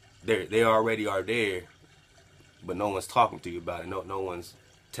like they already are there, but no one's talking to you about it. No one's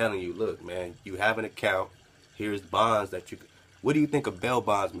telling you, look, man, you have an account. Here's bonds that you... What do you think a bail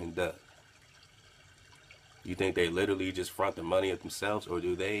bondsman does? You think they literally just front the money of themselves, or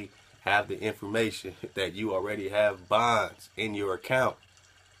do they have the information that you already have bonds in your account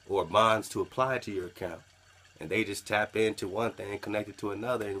or bonds to apply to your account? And they just tap into one thing, connect it to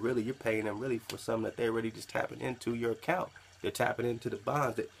another, and really you're paying them really for something that they're really just tapping into your account. They're tapping into the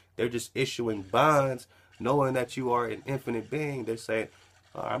bonds. They're just issuing bonds, knowing that you are an infinite being. They're saying,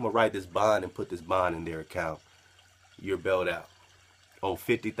 all right, I'm going to write this bond and put this bond in their account. You're bailed out. Oh,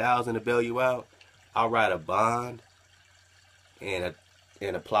 $50,000 to bail you out? I'll write a bond and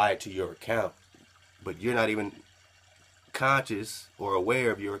apply it to your account. But you're not even conscious or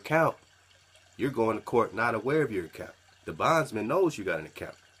aware of your account. You're going to court not aware of your account. The bondsman knows you got an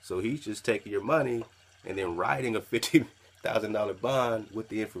account. So he's just taking your money and then writing a $50,000 bond with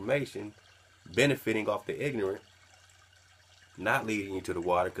the information, benefiting off the ignorant, not leading you to the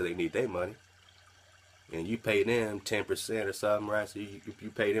water because they need their money. and you pay them 10% or something, right? So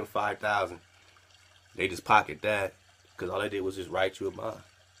you pay them $5,000. They just pocket that because all they did was just write you a bond.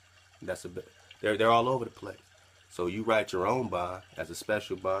 That's a bit. They're all over the place. So you write your own bond as a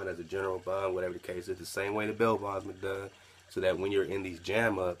special bond, as a general bond, whatever the case is, the same way the bail bonds been done, so that when you're in these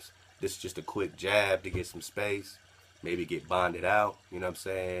jam ups, this is just a quick jab to get some space, maybe get bonded out. You know what I'm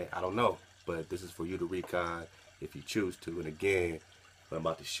saying? I don't know, but this is for you to recon if you choose to. And again, what I'm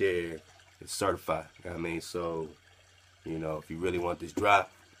about to share is certified. You know what I mean? So, you know, if you really want this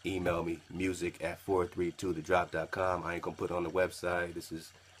drop, email me, music@432thedrop.com. I ain't gonna put it on the website. This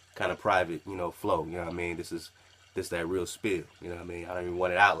is kind of private, you know, flow. You know what I mean? This that real spill. You know what I mean? I don't even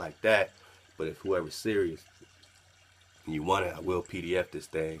want it out like that. But if whoever's serious and you want it, I will PDF this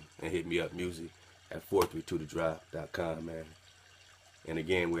thing and hit me up, music@432thedrop.com, man. And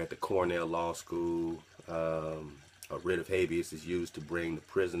again, we're at the Cornell Law School. A writ of habeas is used to bring the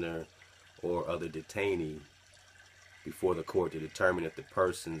prisoner or other detainee before the court to determine if the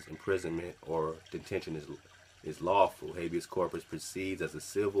person's imprisonment or detention is lawful. Habeas corpus proceeds as a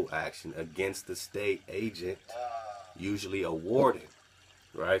civil action against the state agent, usually a warden,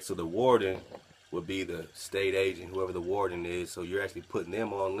 right? So the warden would be the state agent, whoever the warden is. So you're actually putting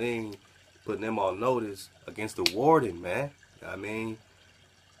them on lien, putting them on notice against the warden, man. I mean,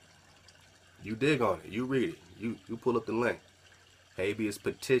 you dig on it, you read it, you pull up the link. Habeas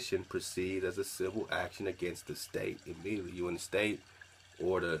petition proceeds as a civil action against the state. Immediately, you in the state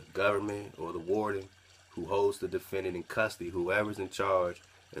or the government or the warden who holds the defendant in custody, whoever's in charge,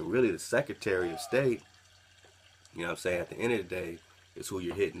 and really the Secretary of State, you know what I'm saying, at the end of the day, is who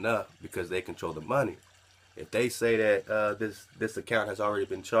you're hitting up because they control the money. If they say that this account has already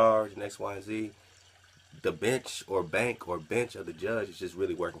been charged and X, Y, and Z, the bench or bank or bench of the judge is just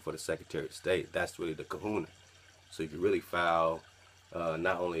really working for the Secretary of State. That's really the kahuna. So if you really file,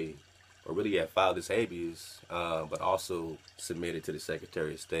 not only, or really file this habeas, but also submit it to the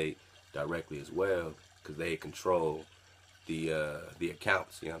Secretary of State directly as well, because they control the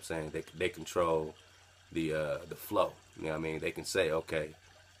accounts. You know what I'm saying? They control the flow. You know what I mean? They can say, okay,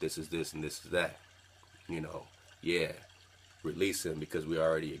 this is this and this is that. You know, yeah, release him because we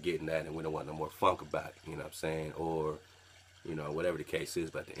already are getting that and we don't want no more funk about it. You know what I'm saying? Or, you know, whatever the case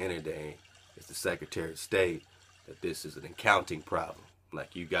is. But at the end of the day, it's the Secretary of State that this is an accounting problem.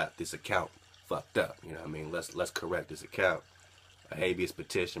 Like, you got this account fucked up. You know what I mean? Let's correct this account. A habeas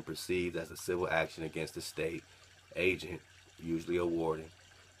petition proceeds as a civil action against the state agent, usually a warden.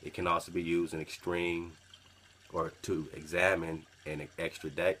 It can also be used in extreme or to examine an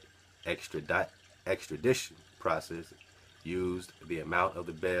extradition process, used the amount of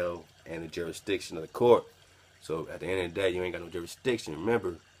the bail and the jurisdiction of the court. So at the end of the day, you ain't got no jurisdiction.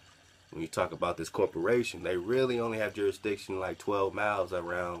 Remember, when you talk about this corporation, they really only have jurisdiction like 12 miles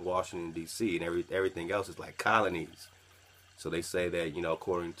around Washington, D.C., and everything else is like colonies. So they say that, you know,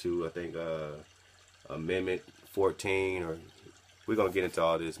 according to, I think, Amendment 14, or we're going to get into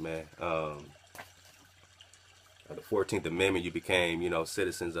all this, man. The 14th Amendment, you became, you know,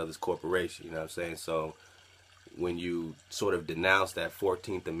 citizens of this corporation, you know what I'm saying? So when you sort of denounce that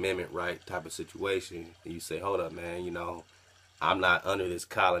 14th Amendment, right, type of situation, you say, hold up, man, you know, I'm not under this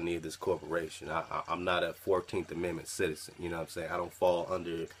colony of this corporation. I'm not a 14th Amendment citizen, you know what I'm saying? I don't fall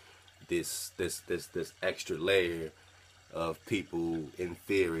under this extra layer of people in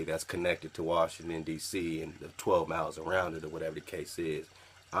theory that's connected to Washington, D.C. and the 12 miles around it or whatever the case is.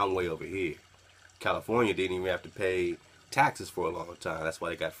 I'm way over here. California didn't even have to pay taxes for a long time. That's why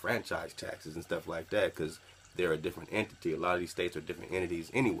they got franchise taxes and stuff like that, because they're a different entity. A lot of these states are different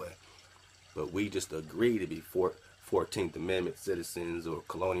entities anyway. But we just agree to be 14th Amendment citizens or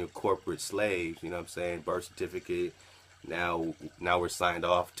colonial corporate slaves, you know what I'm saying? Birth certificate. Now we're signed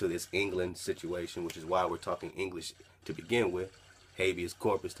off to this England situation, which is why we're talking English to begin with, habeas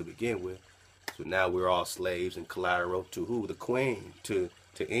corpus to begin with. So now we're all slaves and collateral to who? The Queen, to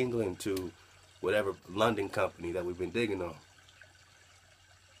England, to whatever London company that we've been digging on.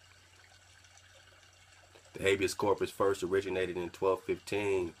 The habeas corpus first originated in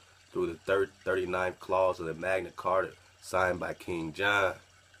 1215 through the 39th clause of the Magna Carta, signed by King John.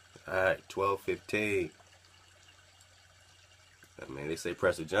 Alright, 1215. I mean, they say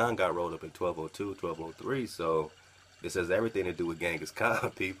Prester John got rolled up in 1202, 1203, so this has everything to do with Genghis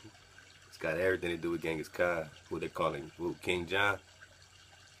Khan, people. It's got everything to do with Genghis Khan. What they call him? King John?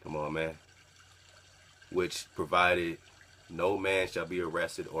 Come on, man. Which provided no man shall be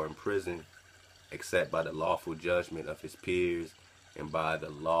arrested or imprisoned except by the lawful judgment of his peers and by the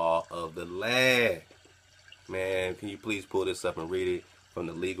law of the land. Man, can you please pull this up and read it from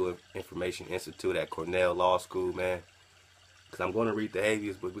the Legal Information Institute at Cornell Law School, man? Because I'm going to read the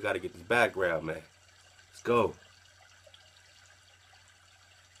habeas, but we got to get this background, man. Let's go.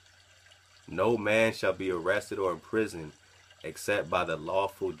 No man shall be arrested or imprisoned except by the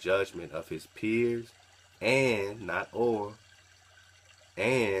lawful judgment of his peers, and, not or,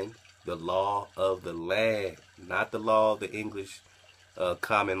 and the law of the land, not the law of the English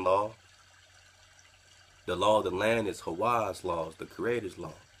common law. The law of the land is Hawa's laws, the Creator's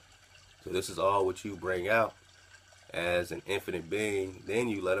law. So this is all what you bring out as an infinite being. Then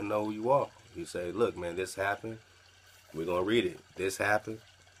you let them know who you are. You say, look, man, this happened. We're going to read it. This happened.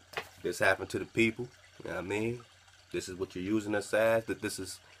 This happened to the people. You know what I mean? This is what you're using us as. That this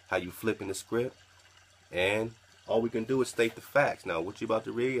is how you flipping the script. And all we can do is state the facts. Now, what you about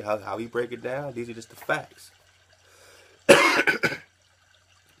to read, how he break it down, these are just the facts.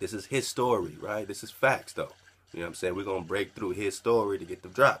 This is his story, right? This is facts, though. You know what I'm saying? We're going to break through his story to get the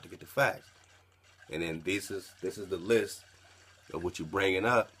drop, to get the facts. And then this is the list of what you're bringing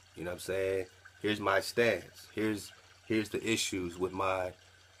up. You know what I'm saying? Here's my stance. Here's the issues with my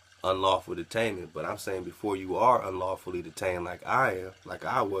unlawful detainment. But I'm saying before you are unlawfully detained like I am, like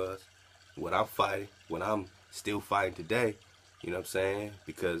I was, what I'm fighting, what I'm still fighting today, you know what I'm saying?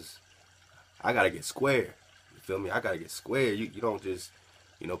 Because I got to get square. You feel me? I got to get square. You don't just,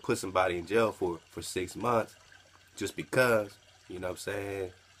 you know, put somebody in jail for 6 months just because, you know what I'm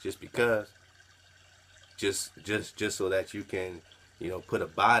saying? Just because. Just so that you can, you know, put a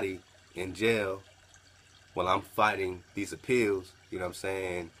body in jail while I'm fighting these appeals, you know what I'm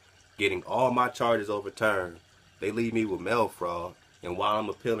saying, getting all my charges overturned. They leave me with mail fraud, and while I'm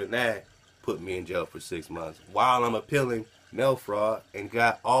appealing that, put me in jail for 6 months. While I'm appealing mail fraud and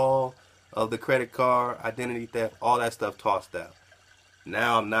got all of the credit card, identity theft, all that stuff tossed out.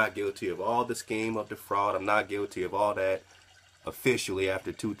 Now I'm not guilty of all the scheme of the fraud. I'm not guilty of all that officially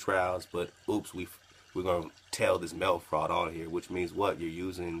after 2 trials, but oops, we're going to tell this mail fraud on here, which means what? You're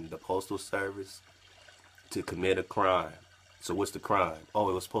using the Postal Service to commit a crime. So what's the crime? Oh,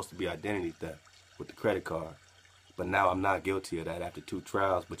 it was supposed to be identity theft with the credit card. But now I'm not guilty of that after 2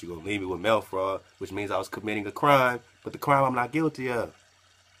 trials, but you're going to leave me with mail fraud, which means I was committing a crime, but the crime I'm not guilty of.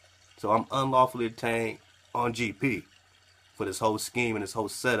 So I'm unlawfully detained on GP for this whole scheme and this whole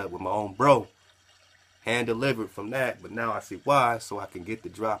setup with my own bro. Hand delivered from that, but now I see why, so I can get the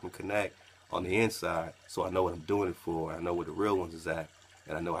drop and connect on the inside, so I know what I'm doing it for. I know where the real ones is at,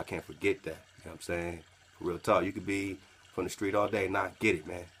 and I know I can't forget that. You know what I'm saying? For real talk, you could be from the street all day and not get it,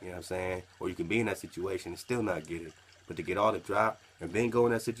 man. You know what I'm saying? Or you can be in that situation and still not get it. But to get all the drop and then go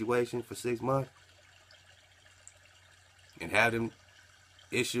in that situation for 6 months and have them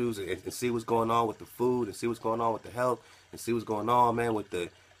issues and see what's going on with the food and see what's going on with the health and see what's going on, man, with the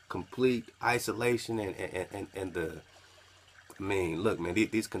complete isolation and the, I mean, look, man,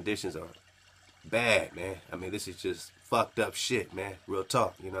 these conditions are bad, man. I mean, this is just fucked up shit, man. Real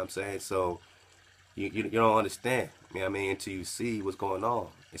talk, you know what I'm saying? So you don't understand, you know what I mean, until you see what's going on,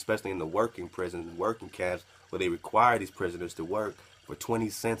 especially in the working prisons and working camps where they require these prisoners to work for 20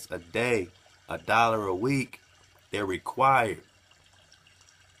 cents a day, $1 a week. They're required.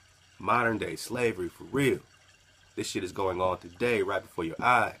 Modern day slavery for real. This shit is going on today right before your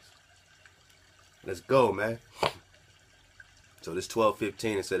eyes. Let's go, man. So this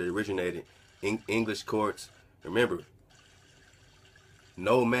 1215, it said it originated in English courts. Remember,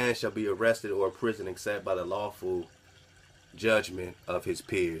 no man shall be arrested or imprisoned except by the lawful judgment of his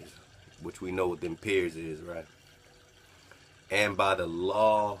peers, which we know what them peers is, right? And by the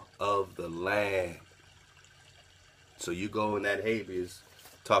law of the land. So you go in that habeas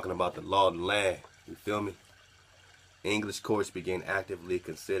talking about the law of the land. You feel me? English courts began actively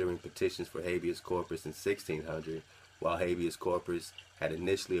considering petitions for habeas corpus in 1600, while habeas corpus had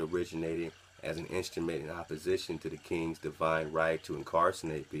initially originated as an instrument in opposition to the king's divine right to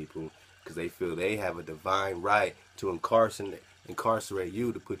incarcerate people, because they feel they have a divine right to incarcerate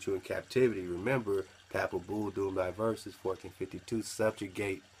you, to put you in captivity. Remember, Papal Bulletin, Diversas, 1452,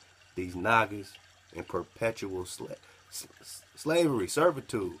 subjugate these niggas in perpetual slavery,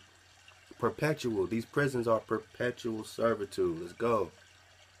 servitude. Perpetual. These prisons are perpetual servitude. Let's go.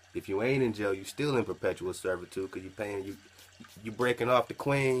 If you ain't in jail, you still in perpetual servitude because you paying, you breaking off the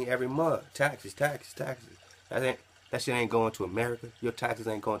queen every month. Taxes. That shit ain't going to America. Your taxes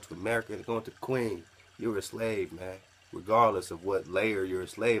ain't going to America. They're going to the queen. You're a slave, man. Regardless of what layer you're a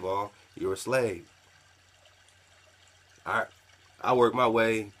slave on, you're a slave. I work my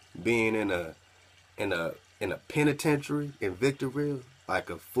way being in a penitentiary in Victorville, like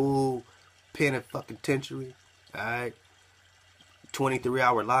a full penitentiary, alright?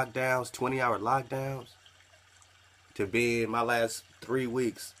 23-hour lockdowns, 20-hour lockdowns, to be in my last 3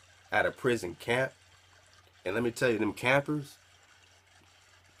 weeks at a prison camp. And let me tell you, them campers,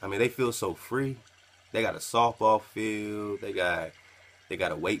 I mean, they feel so free. They got a softball field. They got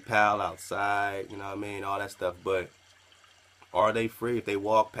a weight pal outside. You know what I mean? All that stuff. But are they free? If they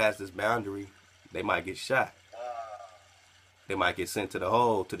walk past this boundary, they might get shot. They might get sent to the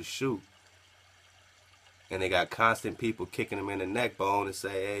hole, to the chute. And they got constant people kicking them in the neck bone and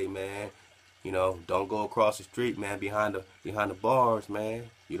say, hey, man, you know, don't go across the street, man, behind the bars, man.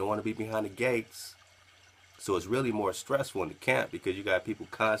 You don't want to be behind the gates. So it's really more stressful in the camp because you got people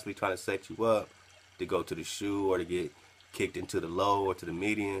constantly trying to set you up to go to the chute or to get kicked into the low or to the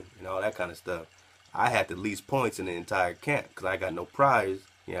median and all that kind of stuff. I had the least points in the entire camp because I got no prize.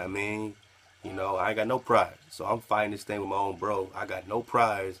 You know what I mean? You know, I ain't got no prize. So I'm fighting this thing with my own bro. I got no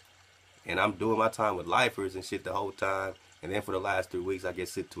prize. And I'm doing my time with lifers and shit the whole time. And then for the last 3 weeks, I get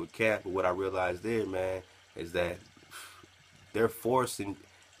sent to a camp. But what I realized there, man, is that they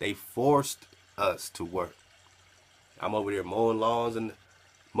forced us to work. I'm over there mowing lawns and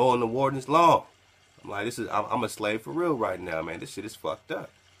mowing the warden's lawn. I'm like, I'm a slave for real right now, man. This shit is fucked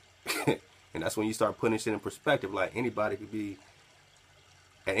up. And that's when you start putting shit in perspective. Like, anybody could be,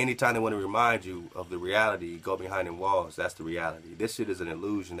 at any time they want to remind you of the reality, go behind them walls. That's the reality. This shit is an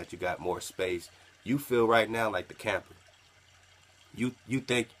illusion that you got more space. You feel right now like the camper. You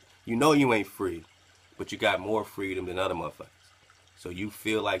think, you know you ain't free, but you got more freedom than other motherfuckers. So you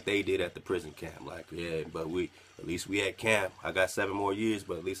feel like they did at the prison camp. Like, yeah, but at least we at camp. I got 7 more years,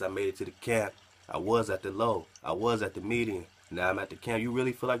 but at least I made it to the camp. I was at the low. I was at the median. Now I'm at the camp. You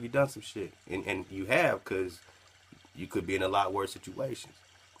really feel like you done some shit. And you have, because you could be in a lot worse situations.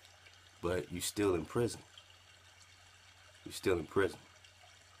 But you still in prison. You're still in prison.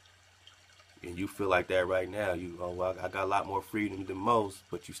 And you feel like that right now. Well, I got a lot more freedom than most,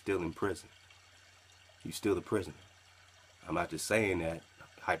 but you still in prison. You still a prisoner. I'm not just saying that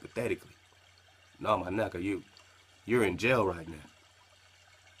hypothetically. No, my nigga, you're in jail right now.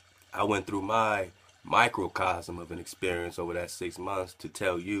 I went through my microcosm of an experience over that 6 months to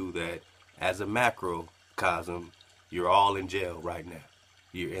tell you that as a macrocosm, you're all in jail right now.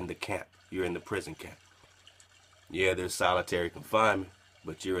 You're in the camp. You're in the prison camp. Yeah, there's solitary confinement,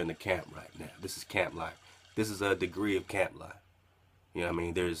 but you're in the camp right now. This is camp life. This is a degree of camp life. You know what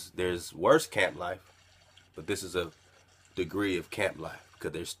I mean? There's worse camp life, but this is a degree of camp life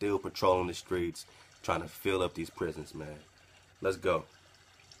because they're still patrolling the streets, trying to fill up these prisons, man. Let's go.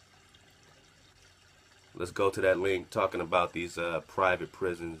 Let's go to that link talking about these private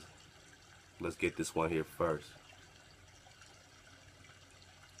prisons. Let's get this one here first.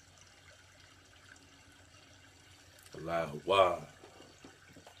 Wow.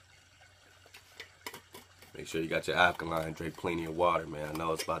 Make sure you got your alkaline, drink plenty of water, man. I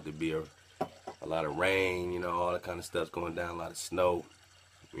know it's about to be a lot of rain, you know, all that kind of stuff's going down, a lot of snow.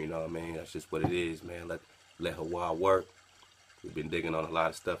 You know what I mean? That's just what it is, man. Let Hawaii work. We've been digging on a lot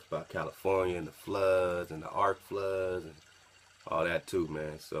of stuff about California and the floods and the arc floods and all that too,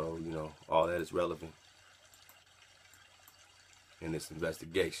 man. So, you know, all that is relevant in this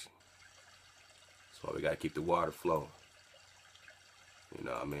investigation. So we got to keep the water flowing. You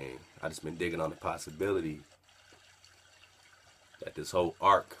know what I mean? I just been digging on the possibility that this whole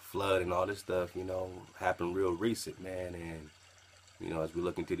arc flood and all this stuff, you know, happened real recent, man. And, you know, as we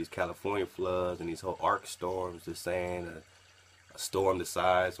look into these California floods and these whole arc storms, they're saying a storm the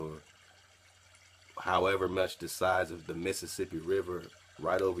size or however much the size of the Mississippi River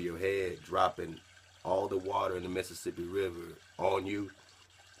right over your head, dropping all the water in the Mississippi River on you,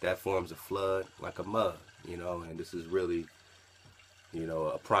 that forms a flood like a mud, you know. And this is really, you know,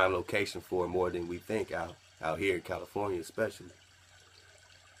 a prime location for it more than we think out here in California especially.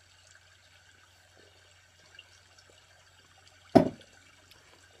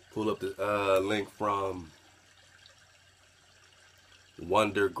 Pull up the link from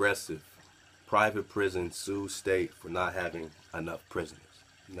Wonder Aggressive. Private prison sues state for not having enough prisoners.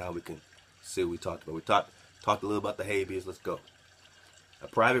 Now we can see what we talked about. We talked a little about the Habeas. Let's go. A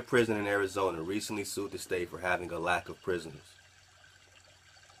private prison in Arizona recently sued the state for having a lack of prisoners.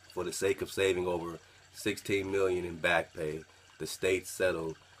 For the sake of saving over $16 million in back pay, the state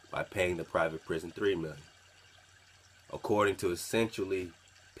settled by paying the private prison $3 million. According to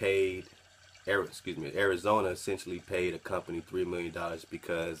Arizona essentially paid a company $3 million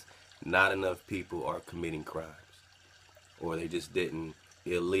because not enough people are committing crimes, or they just didn't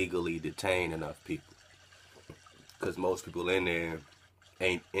illegally detain enough people. Because most people in there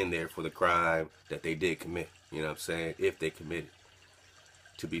ain't in there for the crime that they did commit. You know what I'm saying? If they committed.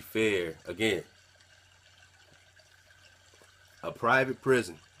 To be fair, again, a private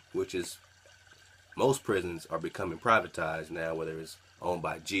prison, which is, most prisons are becoming privatized now, whether it's owned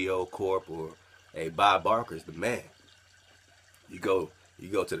by Geo Corp or Bob Barker's the man. You go You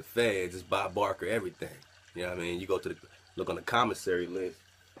go to the feds, it's Bob Barker everything. You know what I mean? You go to the, look on the commissary list,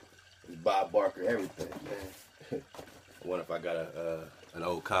 it's Bob Barker everything, man. I wonder if I got an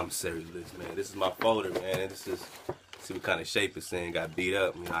old commissary list, man. This is my folder, man. And this is, see what kind of shape it's in. Got beat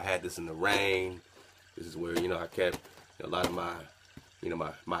up. You know, I had this in the rain. This is where, you know, I kept a lot of my, you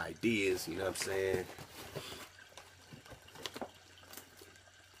know, my ideas, you know what I'm saying?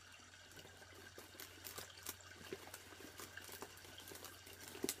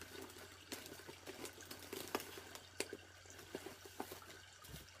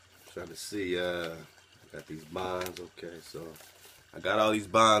 Trying to see, got these bonds. Okay, so I got all these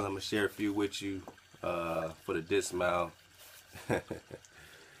bonds. I'm gonna share a few with you for the dismount.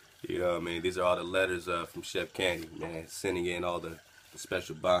 You know what I mean? These are all the letters from Chef Candy, man, sending in all the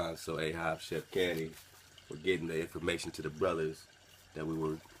special bonds. So Ahab, Chef Candy, we're getting the information to the brothers that we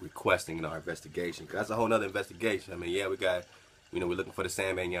were requesting in our investigation. 'Cause that's a whole nother investigation. I mean, yeah, we got, you know, we're looking for the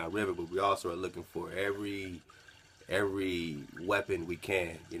San Benyon River, but we also are looking for every weapon we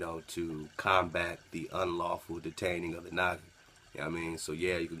can, you know, to combat the unlawful detaining of the Naga. You know what I mean? So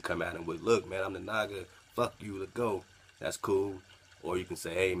yeah, you can come at him with, look, man, I'm the Naga, fuck you, let's go. That's cool. Or you can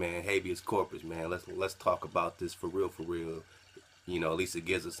say, hey man, Habeas Corpus, man, let's talk about this for real, for real. You know, at least it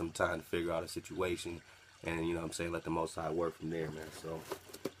gives us some time to figure out a situation. And you know what I'm saying, let the Most High work from there, man. So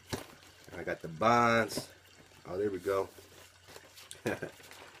I got the bonds. Oh, there we go.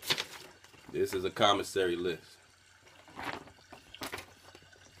 This is a commissary list.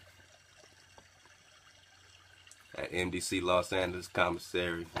 At MDC Los Angeles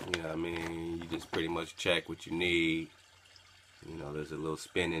Commissary, you know what I mean, you just pretty much check what you need. You know, there's a little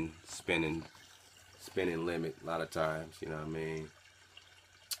spinning limit a lot of times, you know what I mean.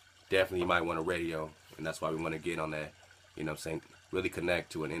 Definitely you might want a radio, and that's why we want to get on that, you know what I'm saying, really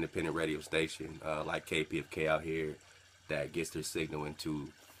connect to an independent radio station like KPFK out here that gets their signal into,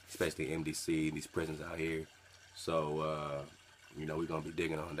 especially MDC, these prisons out here. So, you know, we're going to be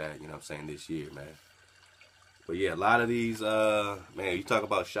digging on that, you know what I'm saying, this year, man. But yeah, a lot of these, man, you talk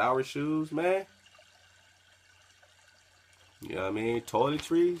about shower shoes, man. You know what I mean?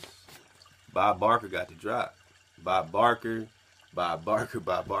 Toiletries. Bob Barker got the drop. Bob Barker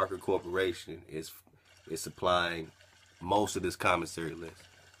Corporation is supplying most of this commissary list.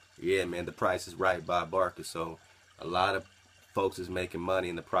 Yeah, man, the price is right, Bob Barker. So a lot of folks is making money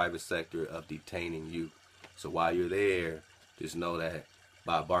in the private sector of detaining you. So while you're there, just know that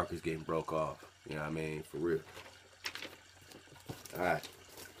Bob Barker's getting broke off. You know what I mean? For real. Alright.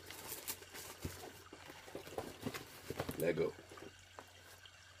 Let go.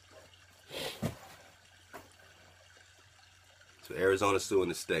 So Arizona's suing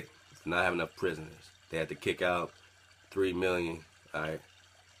the state for not having enough prisoners. They had to kick out 3 million. Alright.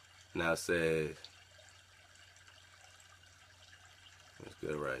 Now it says, that's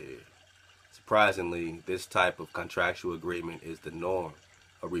good right here. Surprisingly, this type of contractual agreement is the norm.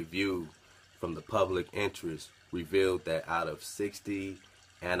 A review from the public interest revealed that out of 60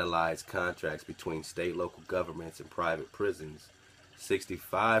 analyzed contracts between state, local governments, and private prisons,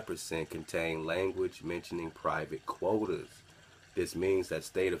 65% contain language mentioning private quotas. This means that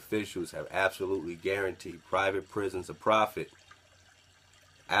state officials have absolutely guaranteed private prisons a profit.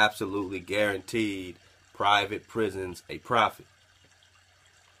 Absolutely guaranteed private prisons a profit.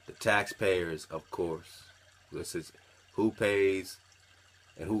 The taxpayers, of course. This is who pays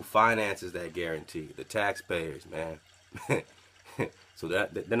and who finances that guarantee. The taxpayers, man. So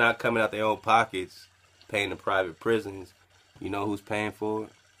that they're not coming out their own pockets paying the private prisons. You know who's paying for it?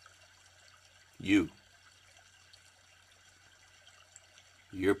 You.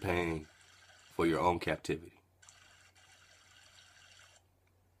 You're paying for your own captivity.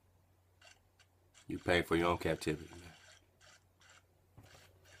 You're paying for your own captivity, man.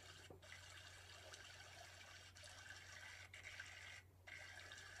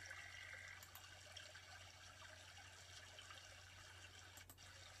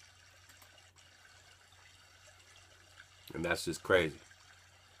 And that's just crazy.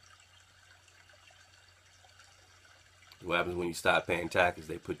 What happens when you stop paying taxes?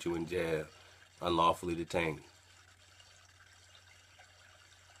 They put you in jail, unlawfully detained.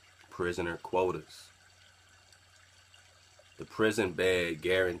 Prisoner quotas. The prison bed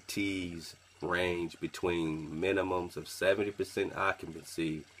guarantees range between minimums of 70%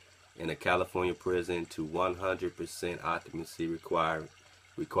 occupancy in a California prison to 100% occupancy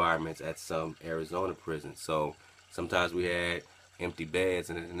requirements at some Arizona prisons. So sometimes we had empty beds,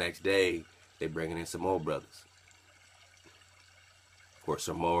 and then the next day they bringing in some more brothers. Or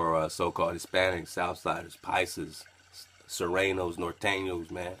some more so-called Hispanics, Southsiders, Paisas, Serenos, Norteños,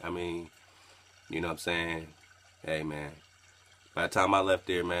 man. I mean, you know what I'm saying? Hey, man. By the time I left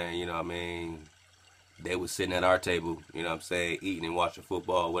there, man, you know what I mean, they was sitting at our table, you know what I'm saying, eating and watching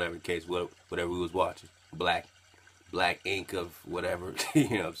football, whatever the case, whatever we was watching. Black ink of whatever, you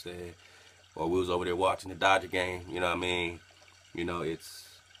know what I'm saying? Or we was over there watching the Dodger game, you know what I mean? You know, it's,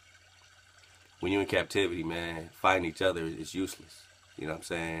 when you're in captivity, man, fighting each other is useless, you know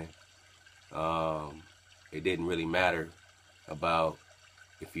what I'm saying? It didn't really matter about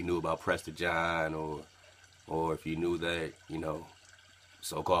if you knew about Prester John or if you knew that, you know,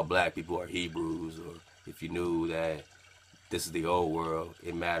 so-called black people are Hebrews, or if you knew that this is the old world.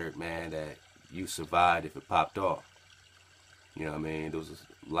 It mattered, man, that you survived if it popped off. You know what I mean? There was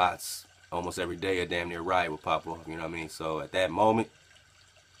lots, almost every day a damn near riot would pop off, you know what I mean? So at that moment,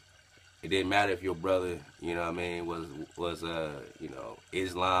 it didn't matter if your brother, you know what I mean, was you know,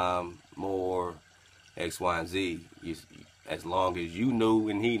 Islam, Moor, X, Y, and Z. As long as you knew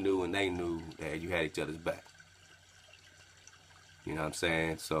and he knew and they knew that you had each other's back. You know what I'm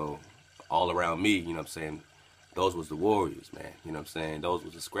saying? So all around me, you know what I'm saying, those was the warriors, man. You know what I'm saying? Those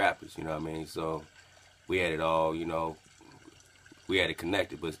was the scrappers, you know what I mean? So we had it all, you know, we had it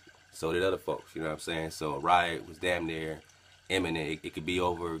connected, but so did other folks, you know what I'm saying? So a riot was damn near imminent. It could be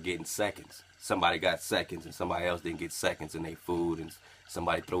over getting seconds. Somebody got seconds and somebody else didn't get seconds in their food, and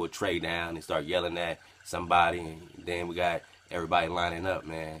somebody throw a tray down and start yelling at somebody, and then we got everybody lining up,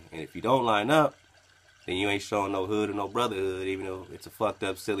 man. And if you don't line up, then you ain't showing no hood or no brotherhood, even though it's a fucked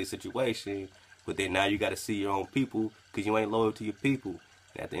up, silly situation. But then now you got to see your own people because you ain't loyal to your people.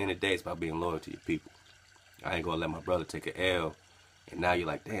 And at the end of the day, it's about being loyal to your people. I ain't going to let my brother take an L. And now you're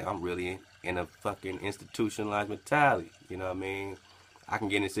like, damn, I'm really in a fucking institutionalized mentality. You know what I mean? I can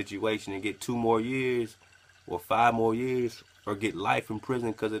get in a situation and get 2 more years or 5 more years or get life in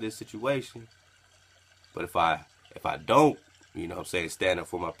prison because of this situation. But if I don't, you know what I'm saying, stand up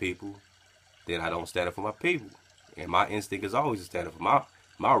for my people, then I don't stand up for my people. And my instinct is always to stand up for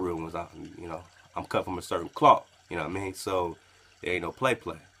my real ones. You know, I'm cut from a certain cloth, you know what I mean? So there ain't no play,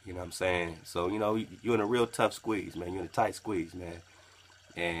 you know what I'm saying? So, you know, you're in a real tough squeeze, man. You're in a tight squeeze, man.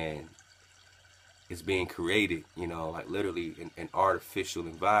 And it's being created, you know, like literally an artificial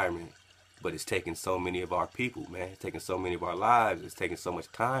environment, but it's taking so many of our people, man. It's taking so many of our lives. It's taking so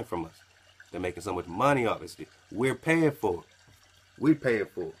much time from us. They're making so much money off it. We're paying for it. We're paying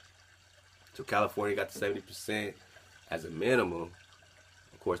for it. So California got the 70% as a minimum.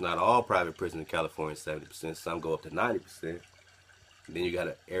 Of course, not all private prisons in California is 70%. Some go up to 90%. Then you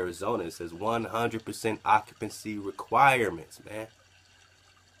got Arizona. It says 100% occupancy requirements, man.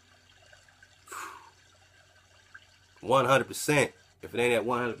 100%. If it ain't at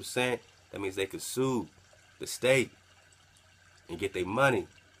 100%, that means they could sue the state and get their money.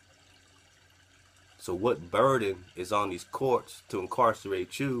 So what burden is on these courts to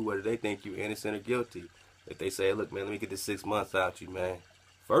incarcerate you, whether they think you innocent or guilty? If they say, look, man, let me get this 6 months out you, man.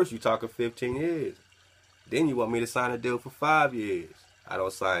 First, you talking 15 years. Then you want me to sign a deal for 5 years. I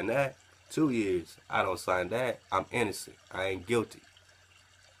don't sign that. 2 years. I don't sign that. I'm innocent. I ain't guilty.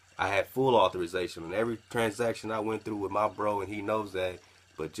 I had full authorization on every transaction I went through with my bro, and he knows that.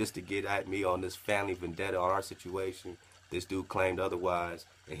 But just to get at me on this family vendetta on our situation, this dude claimed otherwise,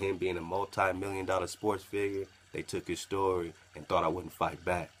 and him being a multi-million-dollar sports figure, they took his story and thought I wouldn't fight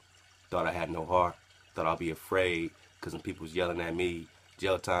back. Thought I had no heart. Thought I'd be afraid because when people was yelling at me,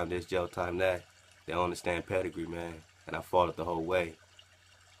 jail time this, jail time that, they don't understand pedigree, man. And I fought it the whole way.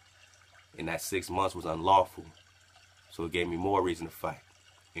 And that 6 months was unlawful. So it gave me more reason to fight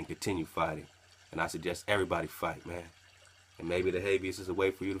and continue fighting. And I suggest everybody fight, man. And maybe the Habeas is a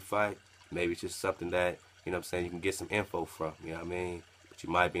way for you to fight. Maybe it's just something that, you know what I'm saying, you can get some info from, you know what I mean? But you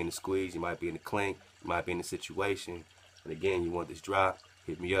might be in the squeeze, you might be in the clink, you might be in the situation. And again, you want this drop,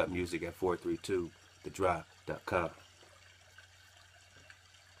 hit me up, music at 432thedrop.com.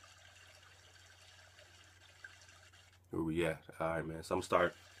 Where we at? Alright, man. So I'm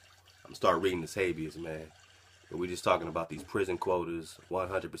start reading this Habeas, man. But we're just talking about these prison quotas,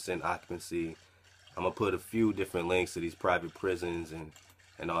 100% occupancy. I'm going to put a few different links to these private prisons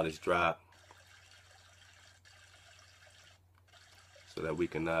and all this drop, so that we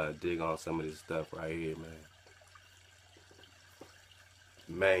can dig on some of this stuff right here, man.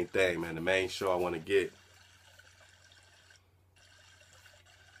 The main thing, man, the main show I want to get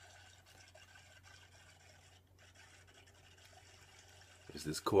is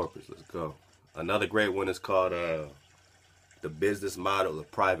this Corpus. Let's go. Another great one is called The Business Model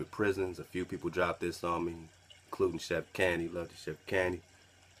of Private Prisons. A few people dropped this on me, including Chef Candy. Love to Chef Candy.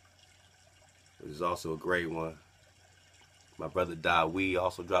 This is also a great one. My brother Dawi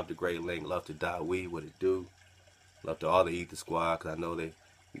also dropped a great link. Love to Dawi, what it do. Love to all the Ether Squad, because I know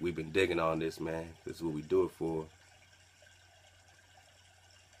we've been digging on this, man. This is what we do it for.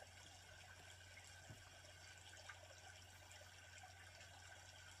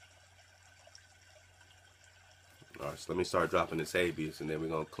 first. Let me start dropping this habeas, and then we're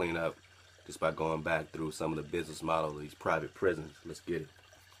going to clean up just by going back through some of the business model of these private prisons. Let's get it.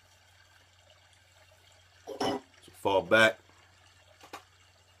 So fall back.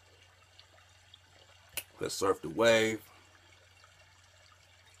 Let's surf the wave.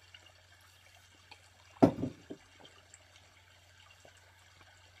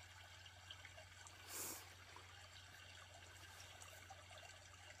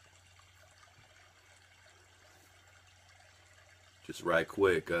 Just right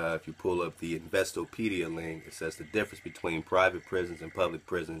quick, if you pull up the Investopedia link, it says the difference between private prisons and public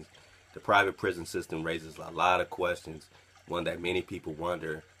prisons. The private prison system raises a lot of questions. One that many people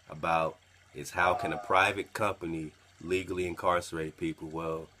wonder about is how can a private company legally incarcerate people?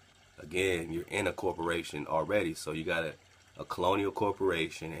 Well, again, you're in a corporation already, so you got a colonial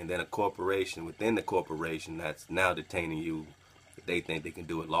corporation and then a corporation within the corporation that's now detaining you. They think they can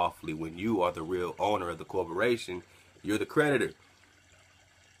do it lawfully when you are the real owner of the corporation. You're the creditor.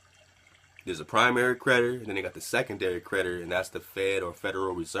 There's a primary creditor, and then they got the secondary creditor, and that's the Fed or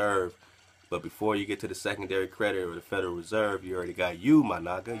Federal Reserve. But before you get to the secondary creditor or the Federal Reserve, you already got you, my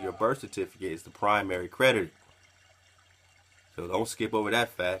naga. Your birth certificate is the primary creditor. So don't skip over that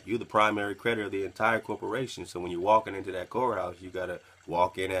fact. You're the primary creditor of the entire corporation. So when you're walking into that courthouse, you got to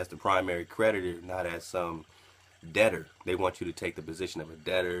walk in as the primary creditor, not as some debtor. They want you to take the position of a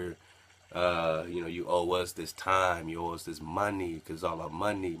debtor. You know, you owe us this time, you owe us this money, because all our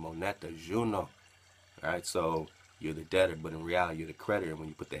money, moneta, juno. Alright, so you're the debtor, but in reality, you're the creditor. And when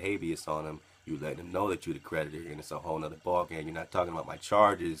you put the habeas on them, you let them know that you're the creditor, and it's a whole nother ballgame. You're not talking about my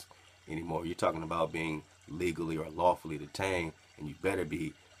charges anymore. You're talking about being legally or lawfully detained, and you better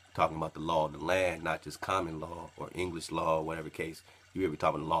be talking about the law of the land, not just common law or English law, or whatever case. You better be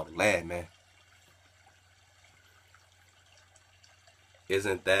talking the law of the land, man.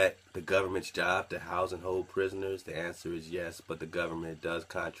 Isn't that the government's job to house and hold prisoners? The answer is yes, but the government does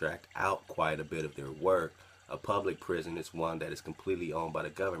contract out quite a bit of their work. A public prison is one that is completely owned by the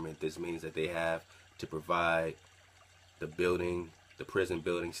government. This means that they have to provide the building, the prison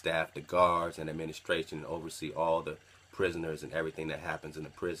building staff, the guards, and administration, and oversee all the prisoners and everything that happens in the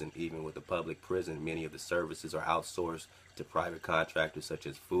prison. Even with the public prison, many of the services are outsourced to private contractors such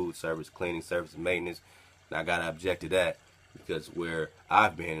as food service, cleaning service, maintenance. Now I gotta object to that, because where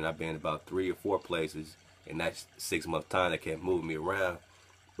I've been, and I've been about 3 or 4 places in that 6-month time, they can't move me around.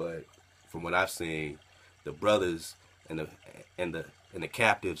 But from what I've seen, the brothers and the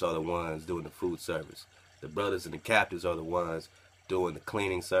captives are the ones doing the food service. The brothers and the captives are the ones doing the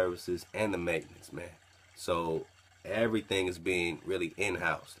cleaning services and the maintenance, man. So everything is being really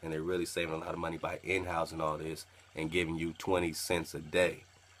in-house, and they're really saving a lot of money by in-housing all this and giving you 20 cents a day.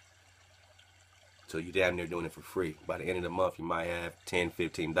 So you're damn near doing it for free. By the end of the month, you might have $10,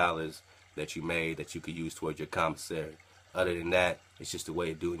 $15 that you made that you could use towards your commissary. Other than that, it's just a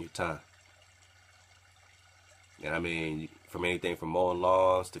way of doing your time. And I mean, from anything from mowing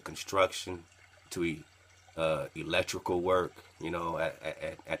lawns to construction to electrical work, you know,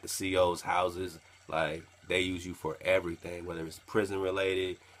 at the CO's houses, like, they use you for everything, whether it's prison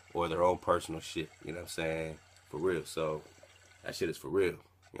related or their own personal shit, you know what I'm saying? For real. So that shit is for real.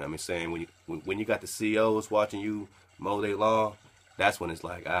 You know what I'm saying? When you got the COs watching you mow their lawn, that's when it's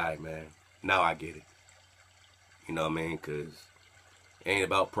like, all right, man, now I get it. You know what I mean? Because it ain't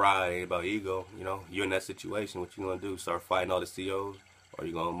about pride, it ain't about ego. You know, you're in that situation. What you gonna do? Start fighting all the COs, or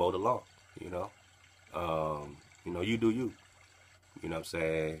you gonna mow the lawn? You know, you do you. You know what I'm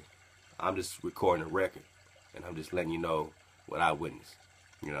saying? I'm just recording a record, and I'm just letting you know what I witnessed.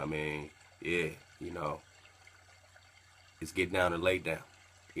 You know what I mean? Yeah, you know, it's get down or lay down.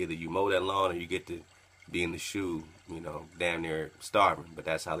 Either you mow that lawn or you get to be in the shoe, you know, damn near starving. But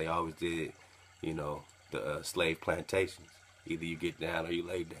that's how they always did, you know, the slave plantations. Either you get down or you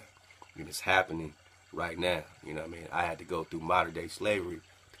lay down. And it's happening right now. You know what I mean? I had to go through modern day slavery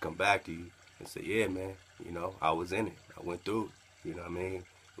to come back to you and say, yeah, man, you know, I was in it. I went through it. You know what I mean?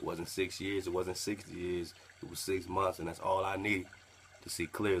 It wasn't 6 years. It wasn't 60 years. It was 6 months. And that's all I needed to see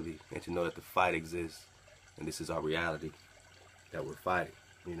clearly and to know that the fight exists. And this is our reality that we're fighting.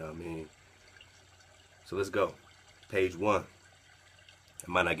 You know what I mean? So let's go. Page 1. I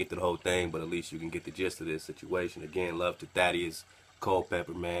might not get to the whole thing, but at least you can get the gist of this situation. Again, love to Thaddeus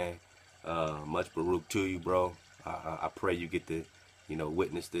Culpepper, man. Much Baruch to you, bro. I pray you get to, you know,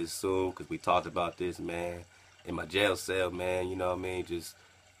 witness this soon, because we talked about this, man, in my jail cell, man. You know what I mean? Just,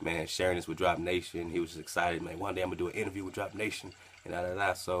 man, sharing this with Drop Nation. He was just excited, man. One day I'm going to do an interview with Drop Nation, and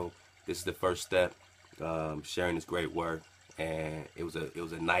da-da-da. So this is the first step, sharing this great work. And it was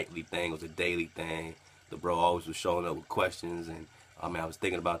a nightly thing. It was a daily thing. The bro always was showing up with questions, and I was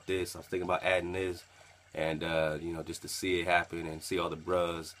thinking about this. I was thinking about adding this. And, you know, just to see it happen and see all the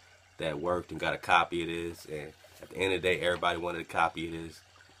bros that worked and got a copy of this. And at the end of the day, everybody wanted a copy of this.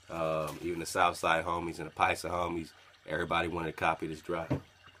 Even the Southside homies and the Paisa homies, everybody wanted a copy of this drop.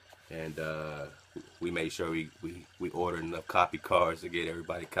 And we made sure we ordered enough copy cards to get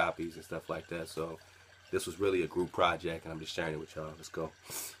everybody copies and stuff like that. So this was really a group project, and I'm just sharing it with y'all. Let's go.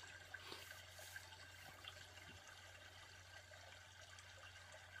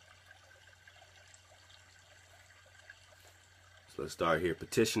 So let's start here.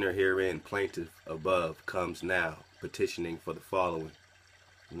 Petitioner herein, plaintiff above, comes now, petitioning for the following.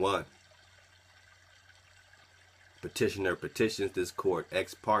 1. Petitioner petitions this court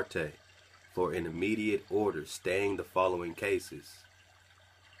ex parte for an immediate order staying the following cases.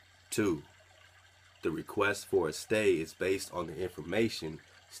 2. The request for a stay is based on the information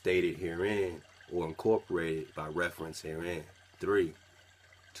stated herein or incorporated by reference herein. 3.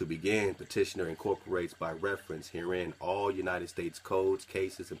 To begin, petitioner incorporates by reference herein all United States codes,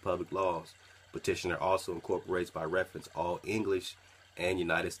 cases, and public laws. Petitioner also incorporates by reference all English and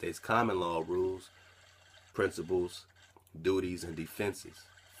United States common law rules, principles, duties, and defenses.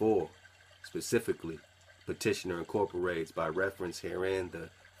 4. Specifically, petitioner incorporates by reference herein the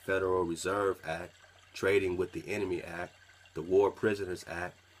Federal Reserve Act, Trading with the Enemy Act, the War Prisoners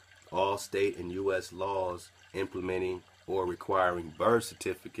Act, all state and U.S. laws implementing or requiring birth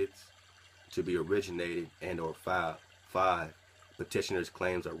certificates to be originated and or filed. 5. Petitioner's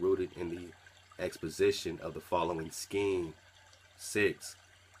claims are rooted in the exposition of the following scheme. 6.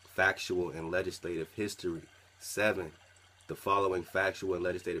 Factual and legislative history. 7. The following factual and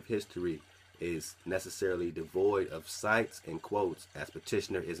legislative history is necessarily devoid of cites and quotes, as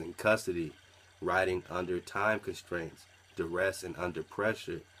petitioner is in custody, writing under time constraints, duress, and under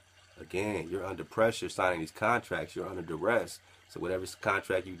pressure. Again, you're under pressure signing these contracts. You're under duress. So whatever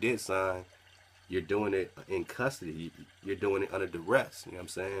contract you did sign, you're doing it in custody. You're doing it under duress. You know what I'm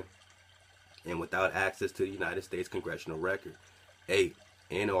saying? And without access to the United States congressional record. 8.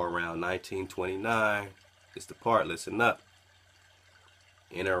 In or around 1929, it's the part, listen up.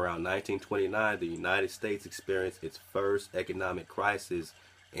 In or around 1929, the United States experienced its first economic crisis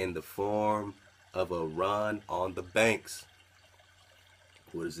in the form of a run on the banks.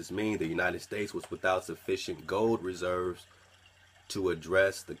 What does this mean? The United States was without sufficient gold reserves to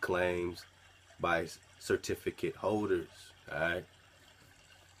address the claims by certificate holders. All right.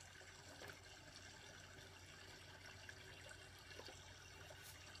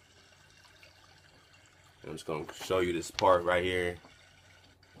 I'm just going to show you this part right here.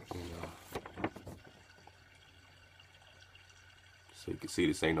 So you can see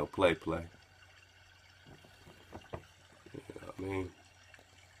this ain't no play. You know what I mean?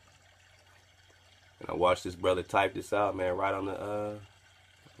 And I watched this brother type this out, man, right on the,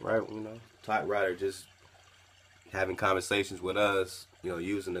 typewriter, just having conversations with us, you know,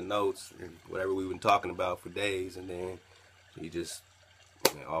 using the notes and whatever we've been talking about for days. And then he just,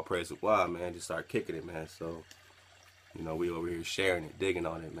 man, all praise to God, man, just start kicking it, man. So, you know, we over here sharing it, digging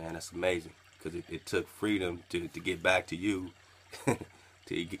on it, man. That's amazing. Because it took freedom to get back to you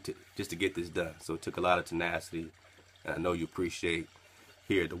just to get this done. So it took a lot of tenacity. And I know you appreciate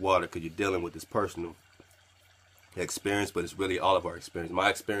here at the water because you're dealing with this personal experience, but it's really all of our experience. My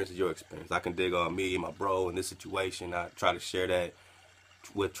experience is your experience. I can dig on me, my bro, in this situation. I try to share that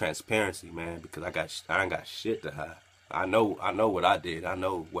with transparency, man, because I ain't got shit to hide. I know what I did. I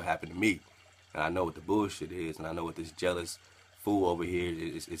know what happened to me. And I know what the bullshit is, and I know what this jealous fool over here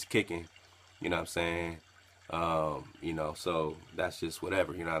is kicking. You know what I'm saying? You know, so that's just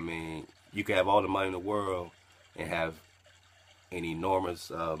whatever, you know what I mean? You can have all the money in the world and have an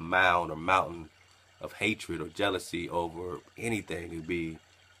enormous mound or mountain of hatred or jealousy over anything. It could be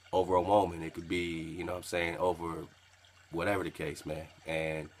over a woman. It could be, you know what I'm saying, over whatever the case, man.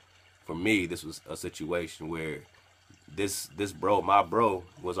 And for me, this was a situation where this bro, my bro,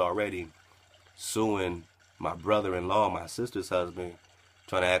 was already suing my brother-in-law, my sister's husband,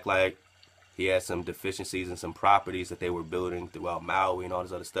 trying to act like he had some deficiencies in some properties that they were building throughout Maui and all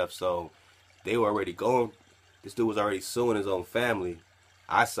this other stuff. So they were already going. This dude was already suing his own family.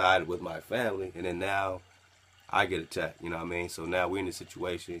 I sided with my family, and then now I get attacked. You know what I mean? So now we're in a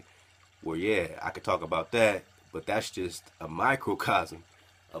situation where, yeah, I could talk about that, but that's just a microcosm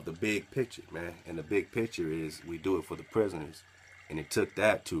of the big picture, man. And the big picture is we do it for the prisoners. And it took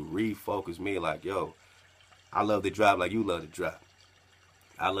that to refocus me like, yo, I love to drive like you love to drive.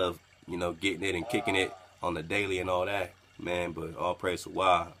 I love, you know, getting it and kicking it on the daily and all that, man. But all praise to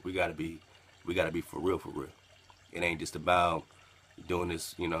God, we gotta be for real, for real. It ain't just about doing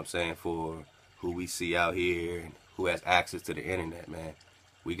this, you know what I'm saying, for who we see out here and who has access to the internet, man.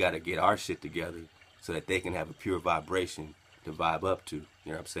 We gotta get our shit together so that they can have a pure vibration to vibe up to. You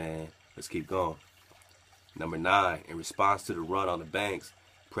know what I'm saying? Let's keep going. Number 9, in response to the run on the banks,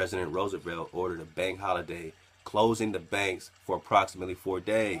 President Roosevelt ordered a bank holiday, closing the banks for approximately 4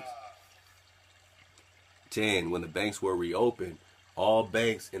 days. 10, when the banks were reopened, all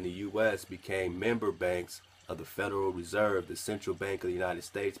banks in the U.S. became member banks of the Federal Reserve. The Central Bank of the United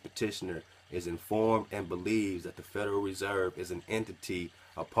States petitioner is informed and believes that the Federal Reserve is an entity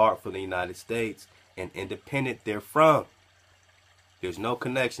apart from the United States and independent therefrom. There's no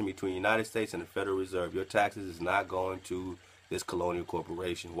connection between the United States and the Federal Reserve. Your taxes is not going to this colonial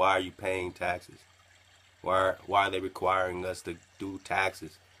corporation. Why are you paying taxes? Why are they requiring us to do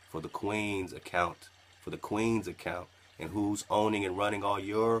taxes for the Queen's account? For the Queen's account. And who's owning and running all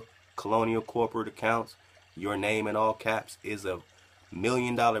your colonial corporate accounts? Your name in all caps is a $1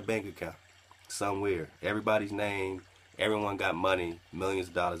 million bank account somewhere. Everybody's name, everyone got money, millions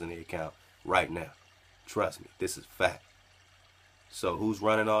of dollars in their account right now. Trust me, this is fact. So who's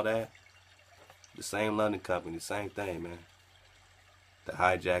running all that? The same London company, the same thing, man. The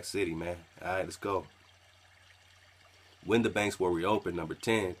hijacked city, man. All right, let's go. When the banks were reopened, number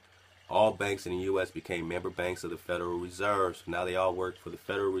 10, all banks in the U.S. became member banks of the Federal Reserve. So now they all work for the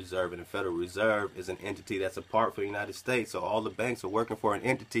Federal Reserve, and the Federal Reserve is an entity that's apart from the United States. So all the banks are working for an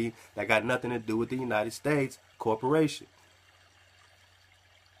entity that got nothing to do with the United States corporation.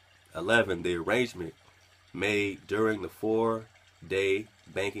 11, the arrangement made during the 4-day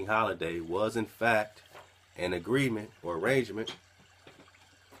banking holiday was in fact an agreement or arrangement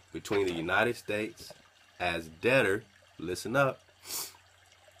between the United States as debtor. Listen up.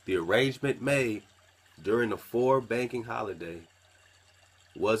 The arrangement made during the 4 banking holiday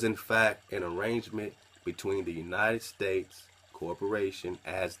was in fact an arrangement between the United States corporation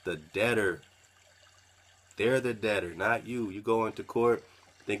as the debtor. They're the debtor, not you. You go into court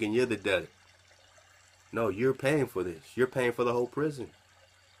thinking you're the debtor. No, you're paying for this. You're paying for the whole prison.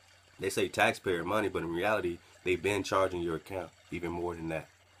 They say taxpayer money, but in reality, they've been charging your account even more than that.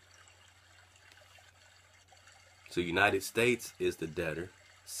 So United States is the debtor,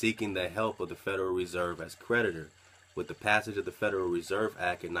 seeking the help of the Federal Reserve as creditor. With the passage of the Federal Reserve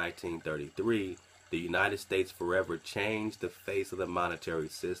Act in 1933, the United States forever changed the face of the monetary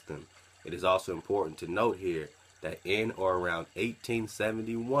system. It is also important to note here that in or around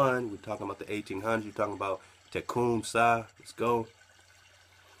 1871, we're talking about the 1800s, we're talking about Tecumseh, let's go.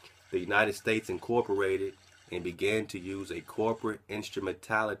 The United States incorporated and began to use a corporate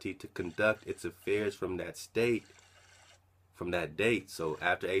instrumentality to conduct its affairs from that state, from that date. So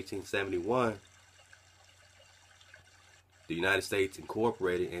after 1871, the United States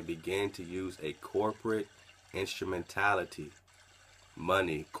incorporated and began to use a corporate instrumentality,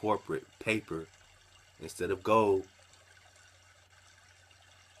 money, corporate, paper, instead of gold,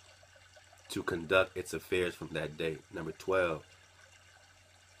 to conduct its affairs from that date. Number 12.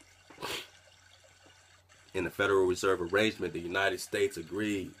 In the Federal Reserve arrangement, the United States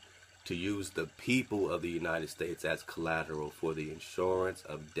agreed to use the people of the United States as collateral for the insurance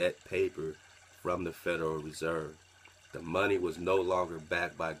of debt paper from the Federal Reserve. The money was no longer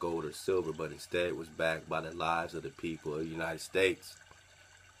backed by gold or silver, but instead was backed by the lives of the people of the United States.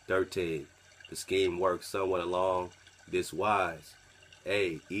 13. The scheme works somewhat along this wise.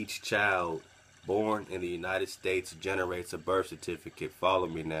 A. Each child born in the United States generates a birth certificate. Follow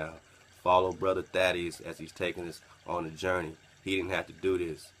me now. Follow Brother Thaddeus as he's taking us on a journey. He didn't have to do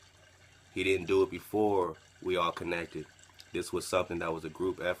this. He didn't do it before we all connected. This was something that was a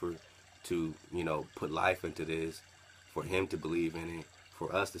group effort to, put life into this, for him to believe in it,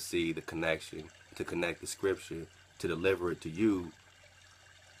 for us to see the connection, to connect the scripture, to deliver it to you.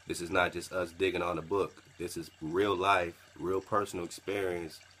 This is not just us digging on a book. This is real life, real personal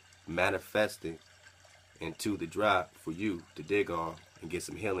experience manifesting into the drop for you to dig on and get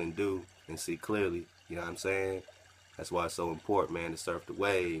some healing due and see clearly. You know what I'm saying? That's why it's so important, man, to surf the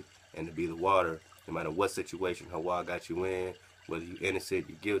wave and to be the water, no matter what situation Hawa got you in, whether you're innocent,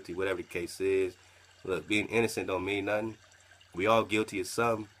 you're guilty, whatever the case is. Look, being innocent don't mean nothing. We all guilty of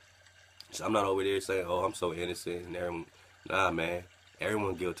something. So I'm not over there saying, oh, I'm so innocent and everyone. Nah, man.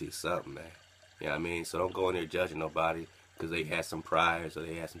 Everyone guilty of something, man. You know what I mean? So don't go in there judging nobody because they had some priors or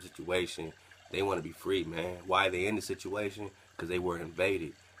they had some situation. They want to be free, man. Why are they in the situation? Because they were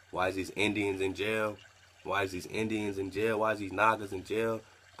invaded. Why is these Indians in jail? Why is these Indians in jail? Why is these Nagas in jail?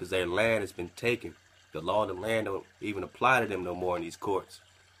 Because their land has been taken. The law of the land don't even apply to them no more in these courts.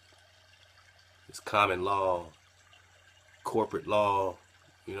 It's common law, corporate law,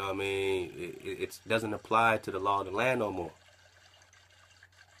 you know what I mean? It doesn't apply to the law of the land no more.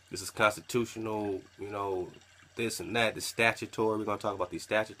 This is constitutional, this and that, the statutory. We're going to talk about these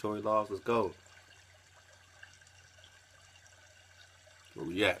statutory laws. Let's go. Where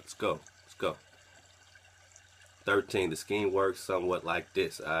we at? Let's go. Let's go. 13. The scheme works somewhat like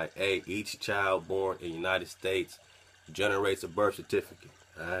this. Alright. A. Each child born in the United States generates a birth certificate.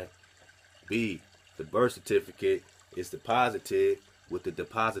 Alright. B. The birth certificate is deposited with the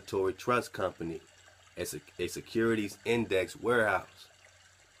depository trust company, a securities index warehouse,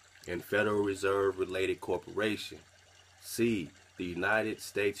 and Federal Reserve related corporation. C. The United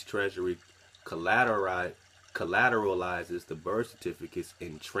States Treasury collateralizes the birth certificates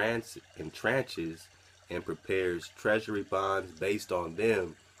in tranches and prepares treasury bonds based on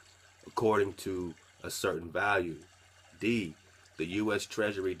them according to a certain value. D. The U.S.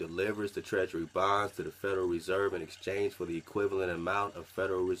 Treasury delivers the Treasury bonds to the Federal Reserve in exchange for the equivalent amount of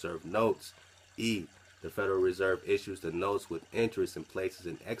Federal Reserve notes. E. The Federal Reserve issues the notes with interest and places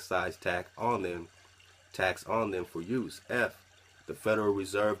an excise tax on them for use. F. The Federal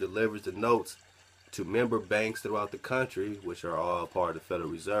Reserve delivers the notes to member banks throughout the country, which are all part of the Federal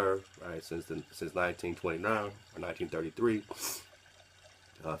Reserve, right? Since 1929 or 1933,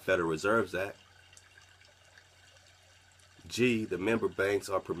 Federal Reserves Act. G. The member banks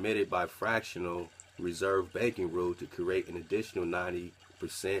are permitted by fractional reserve banking rule to create an additional 90%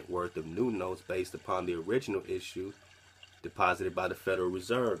 worth of new notes based upon the original issue deposited by the Federal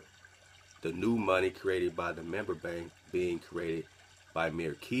Reserve. The new money created by the member bank being created by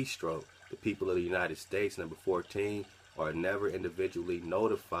mere keystroke. The people of the United States, number 14, are never individually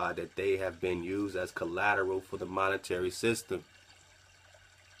notified that they have been used as collateral for the monetary system.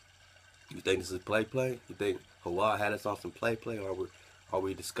 You think this is play? You think Hawaii had us on some play, or are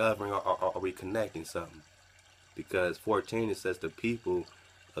we discovering, or are we connecting something? Because 14, it says the people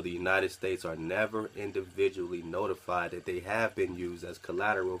of the United States are never individually notified that they have been used as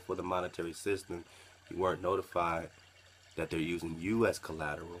collateral for the monetary system. You weren't notified that they're using you as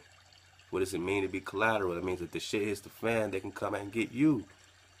collateral. What does it mean to be collateral? It means if the shit hits the fan, they can come and get you.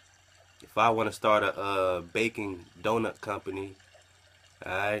 If I want to start a baking donut company,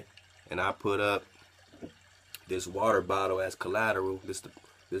 alright, and I put up this water bottle as collateral,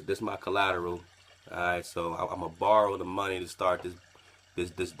 this my collateral, alright, so I'm gonna borrow the money to start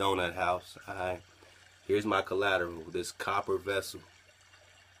this donut house, alright. Here's my collateral, this copper vessel.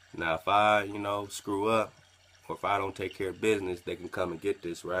 Now if I, screw up, or if I don't take care of business, they can come and get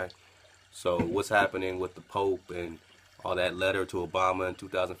this, right? So what's happening with the Pope and all that letter to Obama in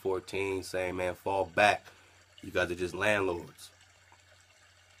 2014 saying, man, fall back. You guys are just landlords.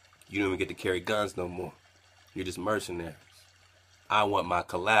 You don't even get to carry guns no more. You're just mercenaries. I want my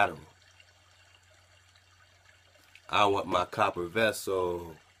collateral. I want my copper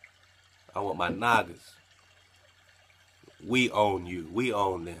vessel. I want my Nagas. We own you. We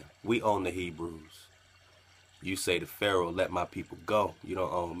own them. We own the Hebrews. You say to Pharaoh, let my people go. You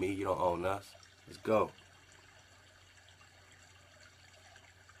don't own me. You don't own us. Let's go.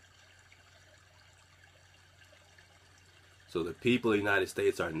 So the people of the United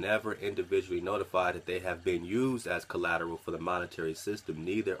States are never individually notified that they have been used as collateral for the monetary system.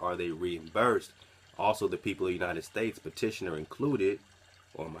 Neither are they reimbursed. Also, the people of the United States, petitioner included,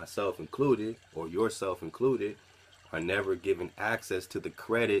 or myself included, or yourself included, are never given access to the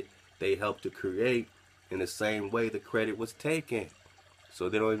credit they helped to create in the same way the credit was taken. So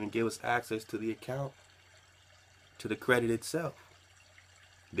they don't even give us access to the account, to the credit itself.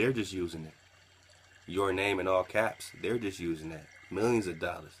 They're just using it. Your name in all caps, they're just using that. Millions of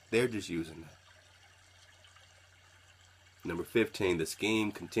dollars, they're just using that. Number 15, the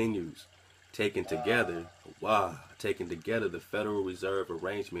scheme continues. Taken together, the Federal Reserve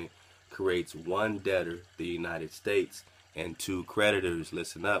arrangement creates one debtor, the United States, and two creditors.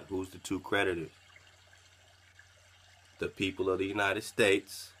 Listen up, who's the two creditors? The people of the United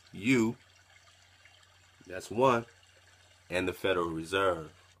States, you, that's one, and the Federal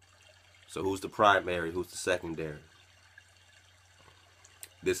Reserve. So who's the primary, who's the secondary?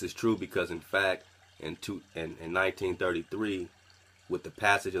 This is true because, in fact, in 1933, with the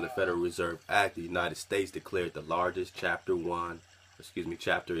passage of the Federal Reserve Act, the United States declared the largest Chapter 11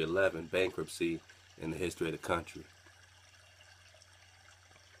 bankruptcy in the history of the country.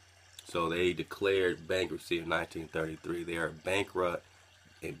 So they declared bankruptcy in 1933. They are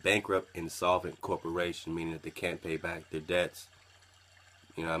a bankrupt insolvent corporation, meaning that they can't pay back their debts.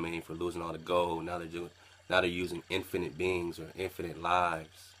 You know what I mean? For losing all the gold. Now they're using infinite beings or infinite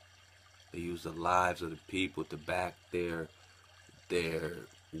lives. They use the lives of the people to back their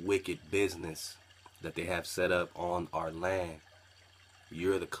wicked business that they have set up on our land.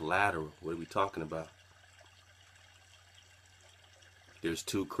 You're the collateral. What are we talking about? There's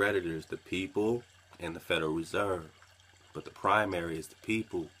two creditors, the people and the Federal Reserve. But the primary is the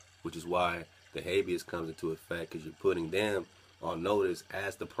people, which is why the Habeas comes into effect, because you're putting them on notice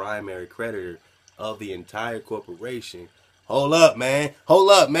as the primary creditor of the entire corporation. Hold up, man. Hold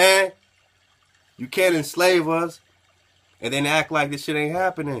up, man. You can't enslave us and then act like this shit ain't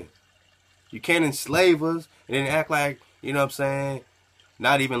happening. You can't enslave us and then act like, you know what I'm saying,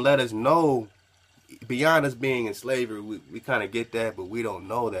 not even let us know. Beyond us being in slavery, we kind of get that, but we don't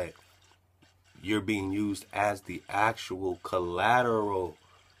know that you're being used as the actual collateral.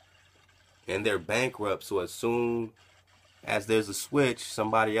 And they're bankrupt, so as soon as there's a switch,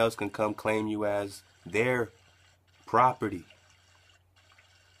 somebody else can come claim you as their property.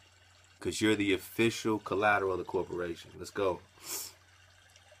 Because you're the official collateral of the corporation. Let's go.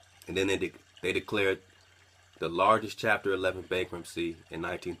 And then they declared the largest Chapter 11 bankruptcy in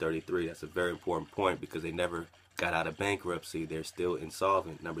 1933. That's a very important point because they never got out of bankruptcy. They're still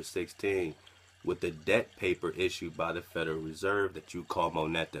insolvent. Number 16, with the debt paper issued by the Federal Reserve that you call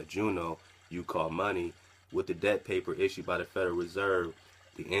moneta, Juno, you call money. With the debt paper issued by the Federal Reserve,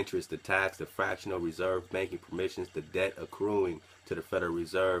 the interest, the tax, the fractional reserve banking permissions, the debt accruing to the Federal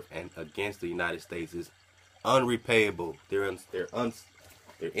Reserve and against the United States is unrepayable. They're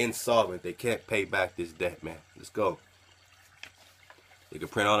insolvent. They can't pay back this debt, man. Let's go. They can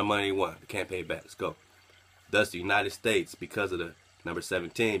print all the money they want. They can't pay it back. Let's go. Thus, the United States, because of the number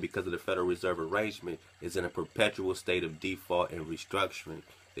 17, because of the Federal Reserve arrangement, is in a perpetual state of default and restructuring.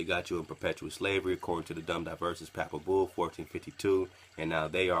 They got you in perpetual slavery according to the dumb Diversas Papal Bull 1452, and now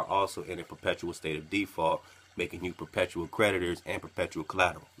they are also in a perpetual state of default, making you perpetual creditors and perpetual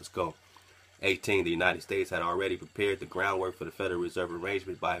collateral. Let's go. 18. The United States had already prepared the groundwork for the Federal Reserve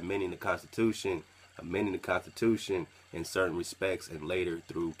arrangement by amending the Constitution in certain respects and later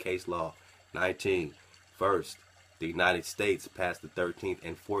through case law. 19. First, the United States passed the 13th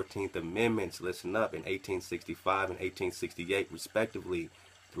and 14th Amendments, listen up, in 1865 and 1868 respectively.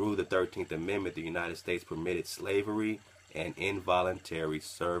 Through the 13th Amendment, the United States permitted slavery and involuntary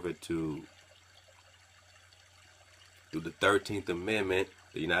servitude. Through the 13th Amendment,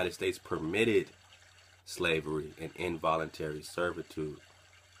 the United States permitted slavery and involuntary servitude.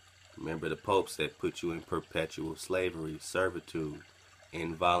 Remember, the Pope said, put you in perpetual slavery, servitude,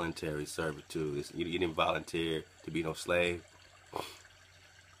 involuntary servitude. You didn't volunteer to be no slave.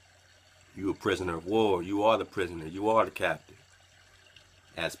 You a prisoner of war. You are the prisoner. You are the captive.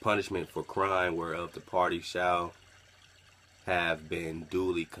 As punishment for crime whereof the party shall have been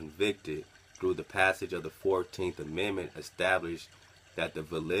duly convicted, through the passage of the 14th Amendment, established that the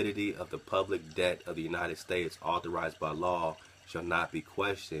validity of the public debt of the United States authorized by law shall not be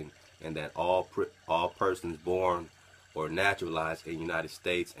questioned, and that all persons born or naturalized in the United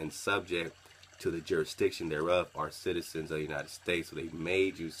States and subject to the jurisdiction thereof are citizens of the United States. So they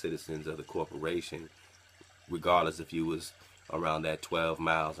made you citizens of the corporation, regardless if you was around that 12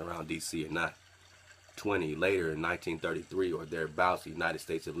 miles around D.C. or not. 20. Later in 1933 or thereabouts, the United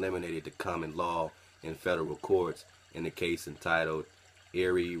States eliminated the common law in federal courts in the case entitled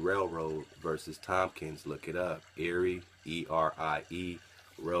Erie Railroad versus Tompkins. Look it up. Erie, E-R-I-E,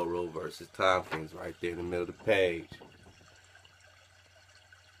 Railroad versus Tompkins, right there in the middle of the page.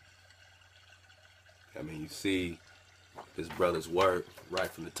 I mean, you see this brother's work right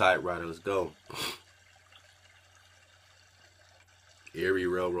from the typewriter. Let's go. Erie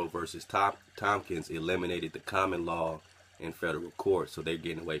Railroad versus Tompkins eliminated the common law in federal court, so they're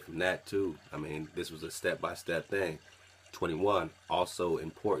getting away from that too. I mean, this was a step-by-step thing. 21. Also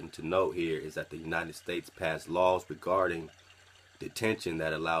important to note here is that the United States passed laws regarding detention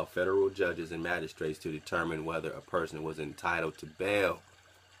that allow federal judges and magistrates to determine whether a person was entitled to bail.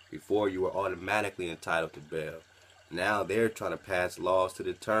 Before, you were automatically entitled to bail. Now they're trying to pass laws to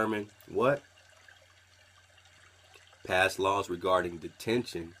determine what? Pass laws regarding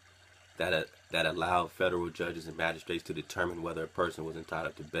detention that allow federal judges and magistrates to determine whether a person was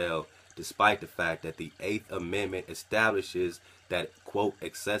entitled to bail, despite the fact that the 8th Amendment establishes that, quote,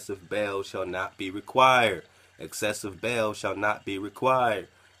 excessive bail shall not be required. Excessive bail shall not be required.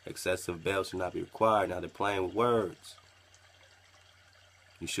 Excessive bail shall not be required. Now they're playing with words.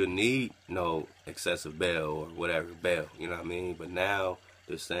 You shouldn't need no excessive bail or whatever bail, you know what I mean? But now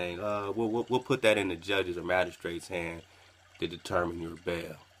they're saying, we'll put that in the judge's or magistrate's hand to determine your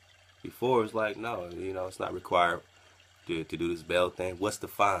bail. Before it's like, no, you know, it's not required to do this bail thing. What's the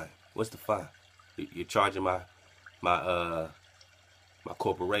fine? What's the fine? You're charging my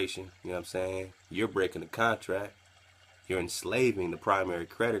corporation, you know what I'm saying? You're breaking the contract. You're enslaving the primary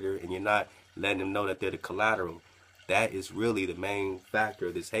creditor, and you're not letting them know that they're the collateral. That is really the main factor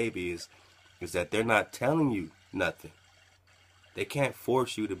of this habeas, is that they're not telling you nothing. They can't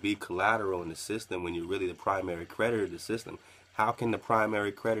force you to be collateral in the system when you're really the primary creditor of the system. How can the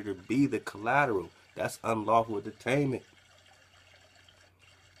primary creditor be the collateral? That's unlawful detainment.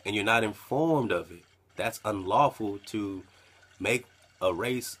 and you're not informed of it, that's unlawful to make a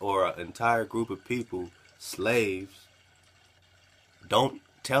race or an entire group of people slaves. Don't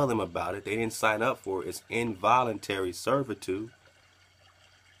tell them about it. They didn't sign up for it. It's involuntary servitude.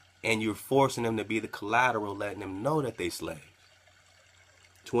 And you're forcing them to be the collateral, letting them know that they slaves.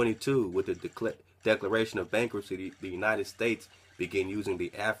 22, with the declaration of bankruptcy, the United States began using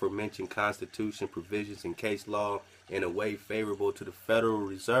the aforementioned Constitution provisions and case law in a way favorable to the Federal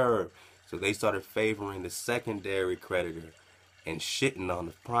Reserve. So they started favoring the secondary creditor and shitting on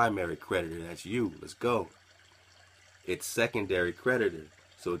the primary creditor. That's you. Let's go. It's secondary creditor.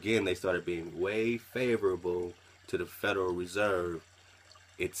 So again, they started being way favorable to the Federal Reserve.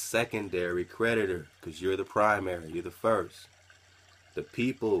 It's secondary creditor because you're the primary. You're the first. The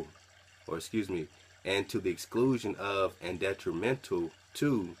people, or excuse me, and to the exclusion of and detrimental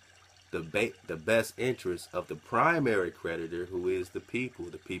to the best interest of the primary creditor, who is the people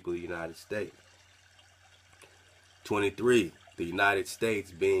of the United States. 23. The United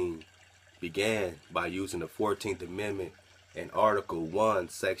States began by using the 14th Amendment and Article 1,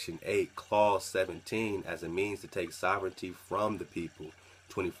 Section 8, Clause 17 as a means to take sovereignty from the people.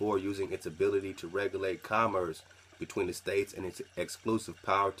 24. Using its ability to regulate commerce between the states and its exclusive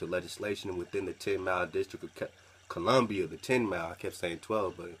power to legislation within the 10-mile District of Columbia. The 10-mile, I kept saying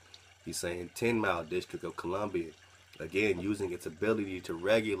 12, but he's saying 10-mile District of Columbia. Again, using its ability to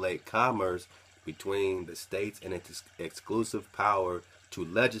regulate commerce between the states and its exclusive power to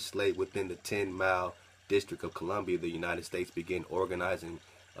legislate within the 10-mile District of Columbia, the United States began organizing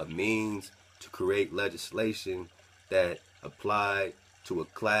a means to create legislation that applied to a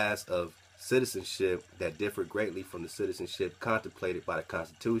class of citizenship that differed greatly from the citizenship contemplated by the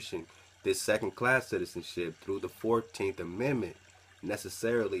Constitution. This second-class citizenship, through the 14th Amendment,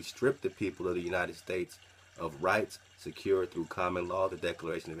 necessarily stripped the people of the United States of rights secured through common law, the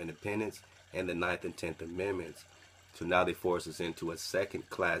Declaration of Independence, and the 9th and 10th Amendments. So now they force us into a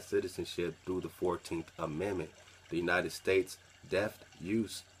second-class citizenship through the 14th Amendment. The United States' deft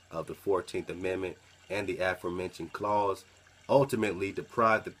use of the 14th Amendment and the aforementioned clause ultimately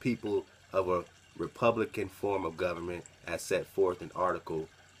deprived the people of a republican form of government as set forth in Article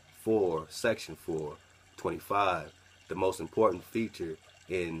 4, Section 4, 25. The most important feature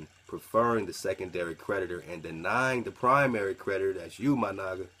in preferring the secondary creditor and denying the primary creditor, that's you, my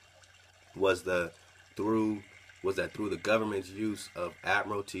naga, was that through the government's use of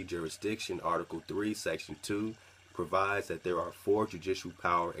admiralty jurisdiction. Article 3, Section 2 provides that there are 4 judicial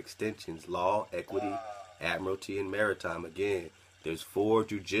power extensions: law, equity, admiralty, and maritime. Again, there's 4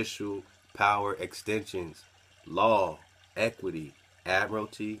 judicial power extensions: law, equity,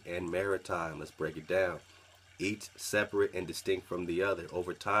 admiralty, and maritime. Let's break it down. Each separate and distinct from the other.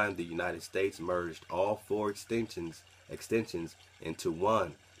 Over time, the United States merged all 4 extensions into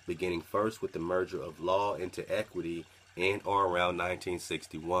one, beginning first with the merger of law into equity in or around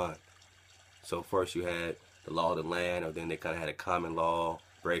 1961. So first you had the law of the land, or then they kind of had a common law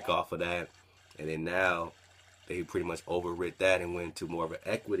break off of that, and then now they pretty much overwrit that and went into more of an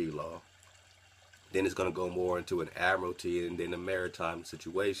equity law. Then it's going to go more into an admiralty and then a maritime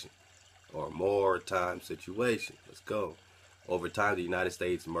situation, or maritime situation. Let's go. Over time, the United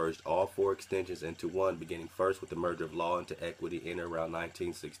States merged all 4 extensions into one, beginning first with the merger of law into equity in around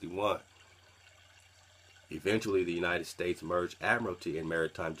 1961. Eventually, the United States merged admiralty and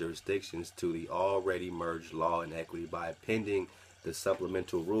maritime jurisdictions to the already merged law and equity by appending the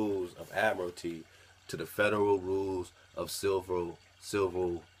supplemental rules of admiralty to the federal rules of civil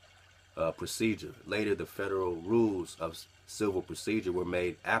procedure. Later, the federal rules of civil procedure were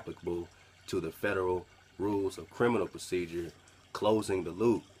made applicable to the federal rules of criminal procedure, closing the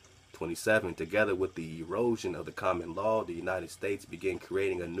loop. 27. Together with the erosion of the common law, the United States began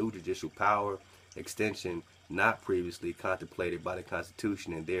creating a new judicial power extension not previously contemplated by the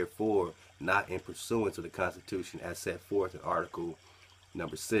Constitution, and therefore not in pursuance of the Constitution as set forth in Article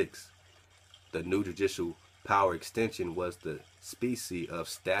number 6. The new judicial power extension was the specie of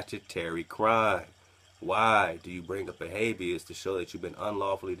statutory crime. Why do you bring up a habeas? To show that you've been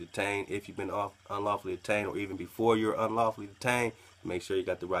unlawfully detained. If you've been unlawfully detained, or even before you're unlawfully detained, make sure you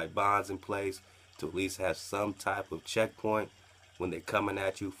got the right bonds in place to at least have some type of checkpoint when they're coming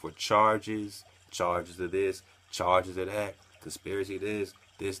at you for charges of this, charges of that, conspiracy this,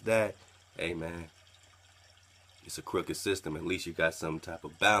 that. Hey man, it's a crooked system. At least you got some type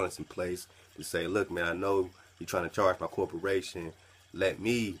of balance in place to say, look man, I know you're trying to charge my corporation. Let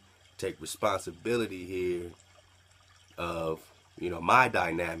me take responsibility here of, my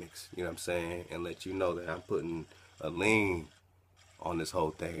dynamics, you know what I'm saying, and let you know that I'm putting a lien on this whole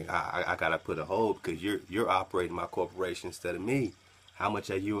thing. I gotta put a hold because you're operating my corporation instead of me.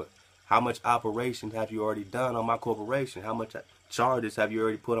 how much operation have you already done on my corporation? How much charges have you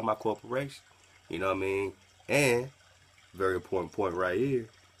already put on my corporation? You know what I mean? And very important point right here.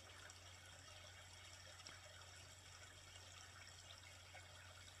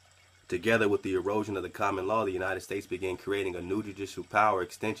 Together with the erosion of the common law, the United States began creating a new judicial power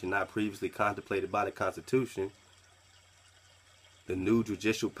extension not previously contemplated by the Constitution. The new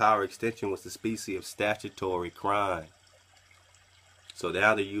judicial power extension was the species of statutory crime. So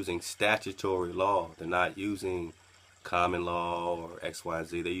now they're using statutory law. They're not using common law or X, Y, and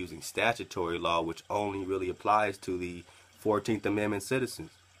Z. They're using statutory law, which only really applies to the 14th Amendment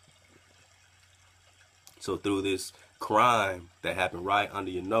citizens. So through this crime that happened right under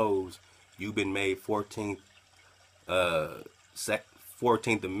your nose, you've been made 14th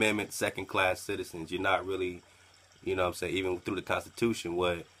Amendment second-class citizens. You're not really, you know what I'm saying, even through the Constitution,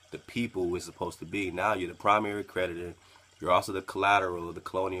 what the people is supposed to be. Now you're the primary creditor. You're also the collateral of the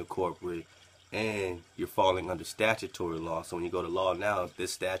colonial corporate, and you're falling under statutory law. So when you go to law now,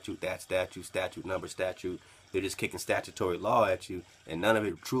 this statute, that statute, statute number, statute, they're just kicking statutory law at you, and none of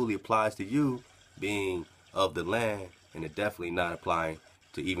it truly applies to you being of the land, and it definitely not applying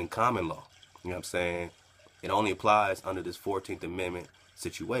to even common law. You know what I'm saying? It only applies under this 14th Amendment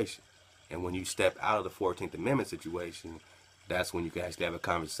situation. And when you step out of the 14th Amendment situation, that's when you can actually have a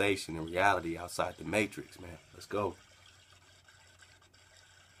conversation in reality outside the matrix, man. Let's go.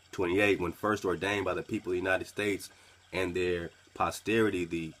 28, when first ordained by the people of the United States and their posterity,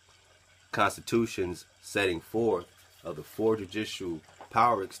 the Constitution's setting forth of the 4 judicial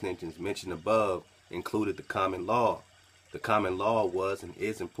power extensions mentioned above included the common law. The common law was and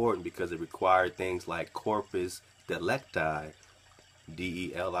is important because it required things like corpus delicti,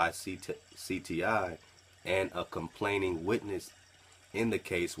 D-E-L-I-C-T-I, and a complaining witness in the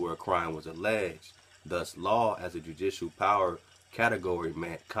case where a crime was alleged. Thus, law as a judicial power category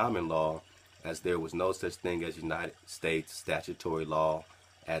meant common law, as there was no such thing as United States statutory law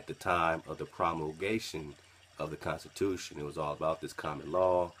at the time of the promulgation of the Constitution. It was all about this common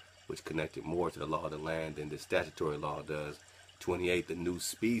law, which connected more to the law of the land than the statutory law does. 28, the new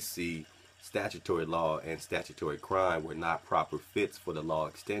species, statutory law and statutory crime, were not proper fits for the law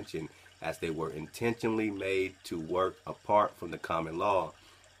extension, as they were intentionally made to work apart from the common law.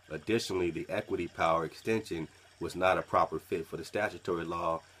 Additionally, the equity power extension was not a proper fit for the statutory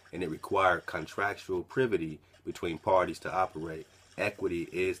law, and it required contractual privity between parties to operate. Equity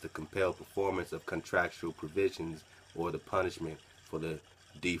is the compelled performance of contractual provisions or the punishment for the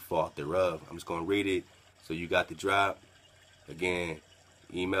default thereof. I'm just going to read it so you got the drop. Again,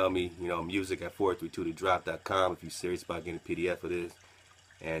 email me, music at 432thedrop.com if you're serious about getting a PDF of this.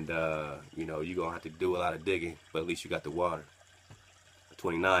 And, you're going to have to do a lot of digging, but at least you got the water.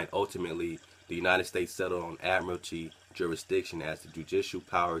 29, ultimately, the United States settled on admiralty jurisdiction as the judicial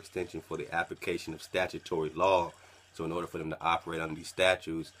power extension for the application of statutory law. So in order for them to operate under these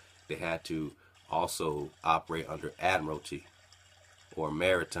statutes, they had to also operate under admiralty or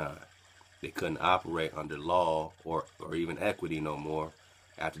maritime. They couldn't operate under law or even equity no more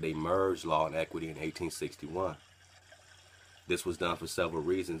after they merged law and equity in 1861. This was done for several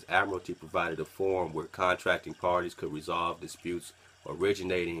reasons. Admiralty provided a forum where contracting parties could resolve disputes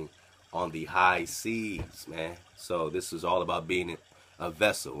originating on the high seas, man. So this is all about being a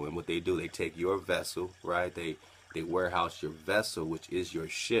vessel, and what they do, they take your vessel, right? They warehouse your vessel, which is your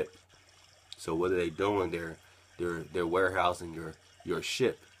ship. So what are they doing? They're warehousing your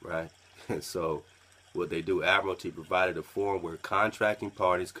ship, right? And so what they do, admiralty provided a forum where contracting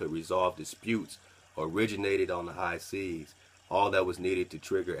parties could resolve disputes originated on the high seas. All that was needed to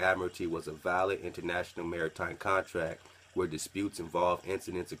trigger admiralty was a valid international maritime contract where disputes involved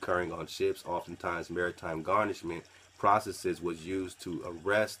incidents occurring on ships. Oftentimes maritime garnishment processes was used to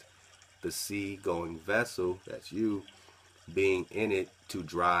arrest the sea-going vessel, that's you, being in it to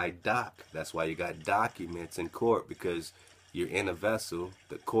dry dock. That's why you got documents in court, because you're in a vessel.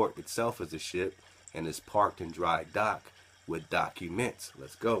 The court itself is a ship and is parked in dry dock with documents.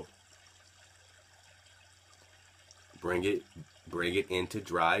 Let's go. Bring it into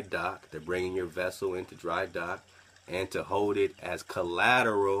dry dock. They're bringing your vessel into dry dock, and to hold it as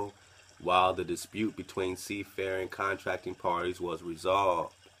collateral while the dispute between seafaring contracting parties was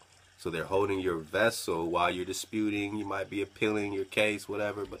resolved. So they're holding your vessel while you're disputing. You might be appealing your case,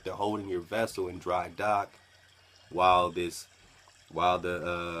 whatever, but they're holding your vessel in dry dock while the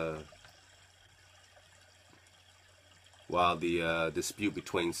dispute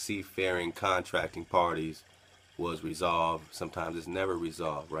between seafaring contracting parties was resolved. Sometimes it's never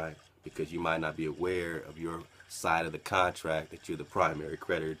resolved, right? Because you might not be aware of your side of the contract, that you're the primary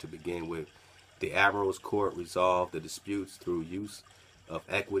creditor to begin with. The Admiral's Court resolved the disputes through use of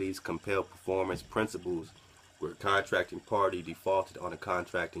equities, compelled performance principles, where contracting party defaulted on a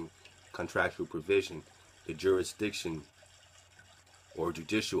contractual provision, the jurisdiction or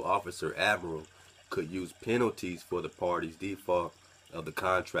judicial officer admiral could use penalties for the party's default of the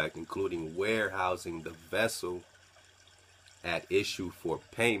contract, including warehousing the vessel at issue for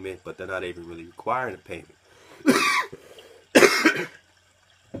payment, but they're not even really requiring a payment.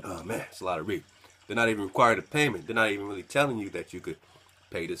 Oh man, it's a lot of reading. They're not even requiring a payment. They're not even really telling you that you could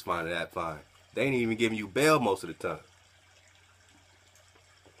pay this fine or that fine. They ain't even giving you bail most of the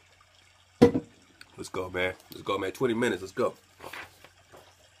time. Let's go, man. Let's go, man. 20 minutes. Let's go.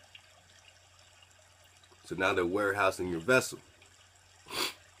 So now they're warehousing your vessel,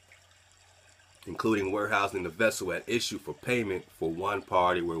 including warehousing the vessel at issue for payment for one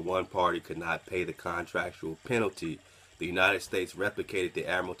party where one party could not pay the contractual penalty. The United States replicated the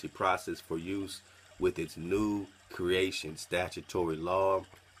admiralty process for use with its new creation, statutory law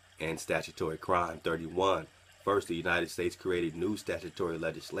and statutory crime. 31. First, the United States created new statutory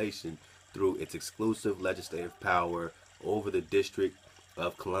legislation through its exclusive legislative power over the District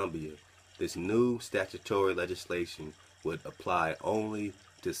of Columbia. This new statutory legislation would apply only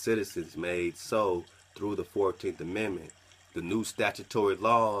to citizens made so through the 14th Amendment. The new statutory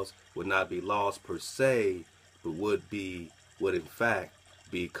laws would not be laws per se, but would in fact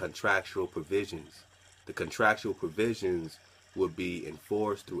be contractual provisions. The contractual provisions would be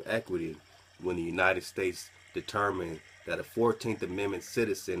enforced through equity when the United States determined that a 14th Amendment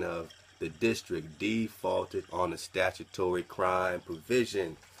citizen of the district defaulted on a statutory crime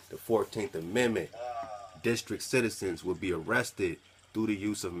provision. The 14th Amendment, district citizens would be arrested through the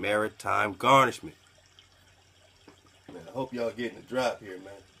use of maritime garnishment. Man, I hope y'all getting the drop here,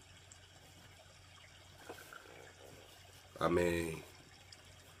 man. I mean,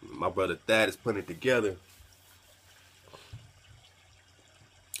 my brother Thad is putting it together.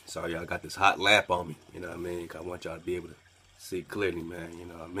 Sorry, y'all got this hot lamp on me, you know what I mean? I want y'all to be able to see clearly, man, you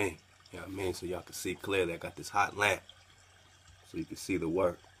know what I mean? You know what I mean? So y'all can see clearly. I got this hot lamp so you can see the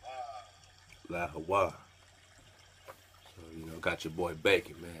work. Ahchwa. So, you know, got your boy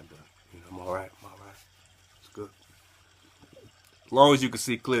baking, man, but, you know, I'm all right. It's good. As long as you can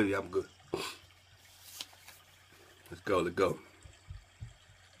see clearly, I'm good. Let's go.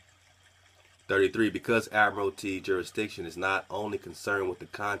 33. Because admiralty jurisdiction is not only concerned with the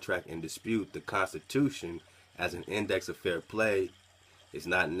contract in dispute, the Constitution, as an index of fair play, is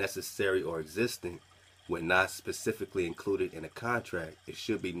not necessary or existent when not specifically included in a contract. It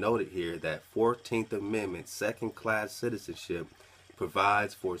should be noted here that 14th Amendment second-class citizenship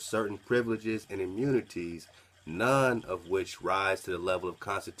provides for certain privileges and immunities, none of which rise to the level of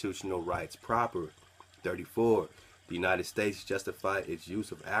constitutional rights proper. 34. The United States justified its use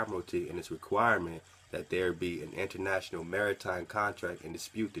of admiralty in its requirement that there be an international maritime contract in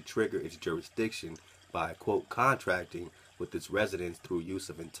dispute to trigger its jurisdiction by, quote, contracting with its residents through use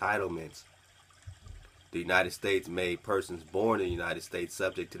of entitlements. The United States made persons born in the United States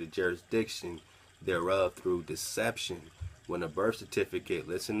subject to the jurisdiction thereof through deception. When a birth certificate,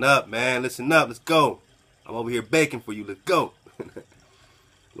 listen up, man, listen up, let's go. I'm over here baking for you, let's go.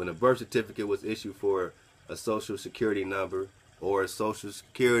 When a birth certificate was issued for a social security number or a social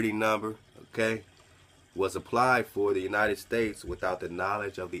security number, okay, was applied for, the United States, without the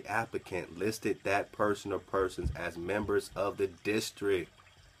knowledge of the applicant, listed that person or persons as members of the district.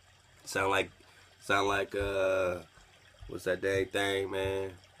 Sound like what's that dang thing,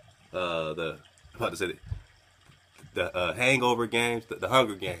 man? The Hangover games, the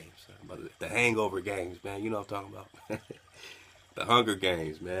Hunger Games, the Hangover games, man. You know what I'm talking about? The Hunger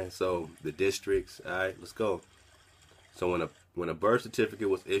Games, man. So the districts. All right, let's go. So when a birth certificate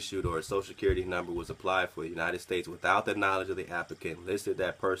was issued or a social security number was applied for, the United States, without the knowledge of the applicant, listed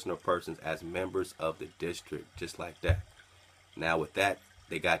that person or persons as members of the district, just like that. Now with that,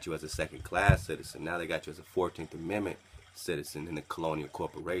 they got you as a second-class citizen. Now they got you as a 14th Amendment citizen in the Colonial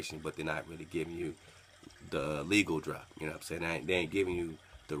Corporation, but they're not really giving you the legal drop. You know what I'm saying? They ain't giving you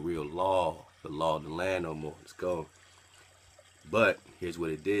the real law, the law of the land no more. Let's go. But here's what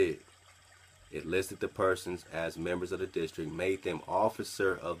it did. It listed the persons as members of the district, made them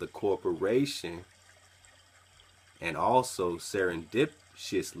officer of the corporation, and also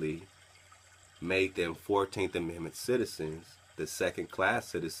serendipitously made them 14th Amendment citizens, the second-class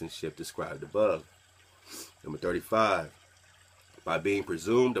citizenship described above. Number 35. By being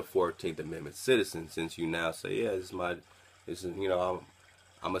presumed a 14th Amendment citizen, since you now say, yeah,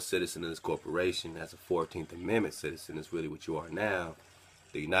 I'm a citizen of this corporation as a 14th Amendment citizen, is really what you are now.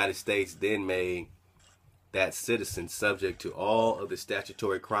 The United States then made that citizen subject to all of the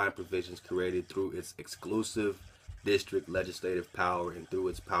statutory crime provisions created through its exclusive district legislative power and through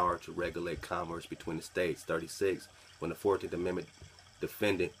its power to regulate commerce between the states. 36. When the 14th Amendment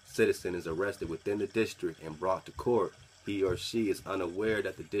defendant citizen is arrested within the district and brought to court, he or she is unaware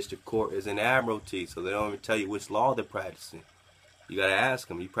that the district court is in admiralty, so they don't even tell you which law they're practicing. You got to ask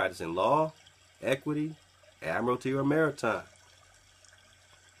them, you practicing law, equity, admiralty, or maritime?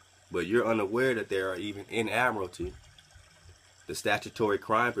 But you're unaware that they are even in admiralty. The statutory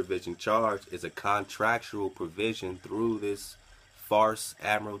crime provision charge is a contractual provision through this farce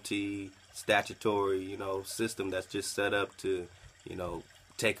admiralty statutory, system that's just set up to,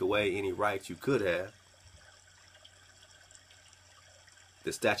 take away any rights you could have.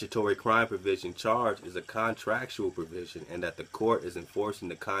 The statutory crime provision charge is a contractual provision, and that the court is enforcing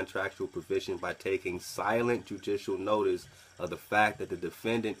the contractual provision by taking silent judicial notice of the fact that the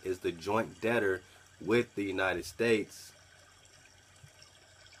defendant is the joint debtor with the United States,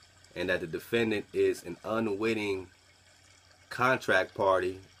 and that the defendant is an unwitting contract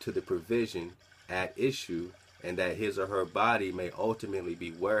party to the provision at issue, and that his or her body may ultimately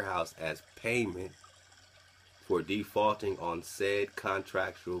be warehoused as payment for defaulting on said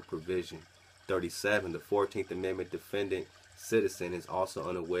contractual provision. 37. The 14th Amendment defendant citizen is also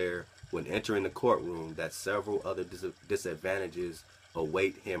unaware when entering the courtroom that several other disadvantages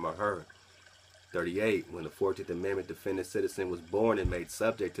await him or her. 38. When the 14th Amendment defendant citizen was born and made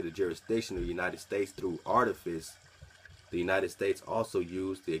subject to the jurisdiction of the United States through artifice, the United States also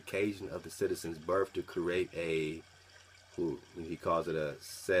used the occasion of the citizen's birth to create a, he calls it a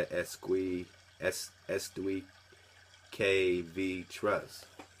Estui KV trust.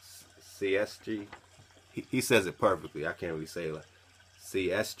 CSG. He says it perfectly. I can't really say it like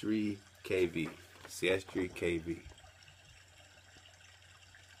CSG KV. CSG KV.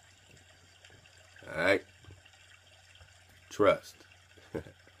 Alright. Trust. So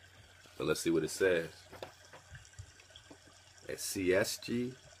let's see what it says. A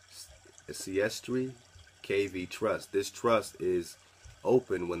CSG KV trust. This trust is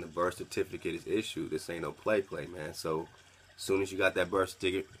open when the birth certificate is issued. This ain't no play, man. So as soon as you got that birth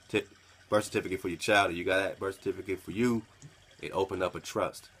certificate for your child, or you got that birth certificate for you, it opened up a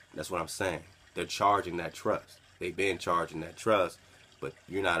trust. That's what I'm saying. They're charging that trust. They've been charging that trust, but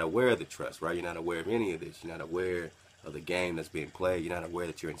you're not aware of the trust, right? You're not aware of any of this. You're not aware of the game that's being played. You're not aware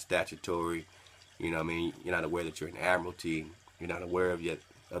that you're in statutory. You're not aware that you're in admiralty. You're not aware of the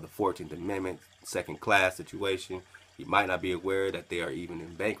 14th Amendment, second class situation. You might not be aware that they are even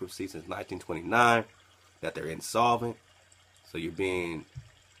in bankruptcy since 1929, that they're insolvent. So you're being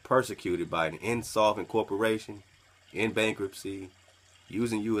persecuted by an insolvent corporation in bankruptcy,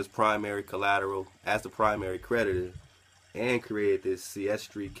 using you as primary collateral, as the primary creditor, and create this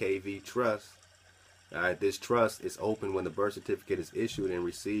CSG KV trust. All right, this trust is open when the birth certificate is issued and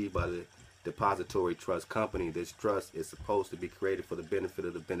received by the depository trust company. This trust is supposed to be created for the benefit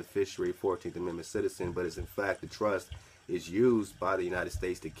of the beneficiary 14th Amendment citizen, but is in fact the trust is used by the United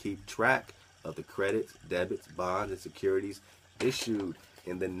States to keep track of the credits, debits, bonds, and securities issued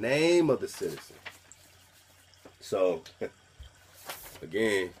in the name of the citizen. So,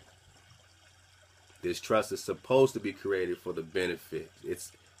 again, this trust is supposed to be created for the benefit.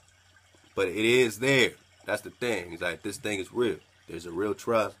 But it is there. That's the thing. It's like, this thing is real. There's a real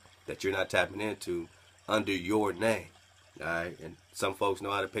trust that you're not tapping into under your name. Alright? And some folks know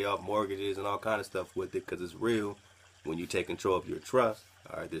how to pay off mortgages and all kind of stuff with it because it's real when you take control of your trust.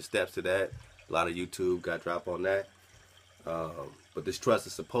 Alright, there's steps to that. A lot of YouTube got dropped on that. But this trust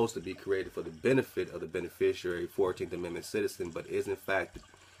is supposed to be created for the benefit of the beneficiary 14th Amendment citizen, but in fact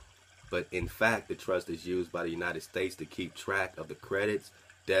the trust is used by the United States to keep track of the credits,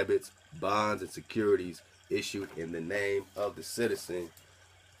 debits, bonds, and securities issued in the name of the citizen.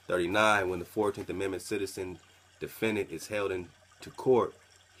 39. When the 14th Amendment citizen defendant is held into court,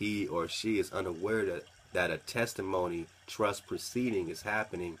 he or she is unaware that a testimony trust proceeding is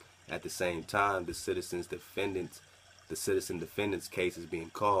happening at the same time the citizen defendant's case is being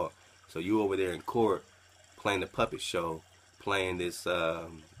called. So you over there in court playing the puppet show, playing this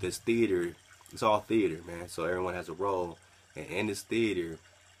theater. It's all theater, man. So everyone has a role, and in this theater,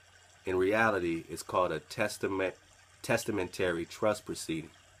 in reality, it's called a testamentary trust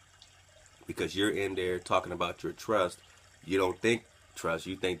proceeding. Because you're in there talking about your trust. You don't think trust.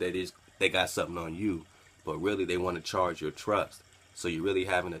 You think they got something on you. But really, they want to charge your trust. So you're really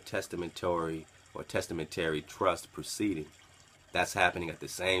having a testamentary trust proceeding. That's happening at the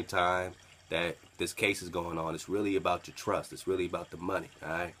same time that this case is going on. It's really about your trust. It's really about the money. All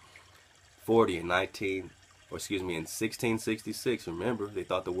right. 40 in 1666. Remember, they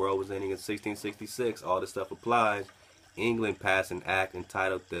thought the world was ending in 1666. All this stuff applies. England passed an act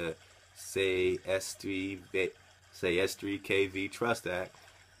entitled the CSTRI KV Trust Act.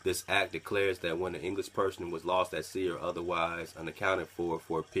 This act declares that when an English person was lost at sea or otherwise unaccounted for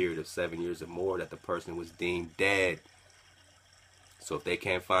a period of 7 years or more, that the person was deemed dead. So if they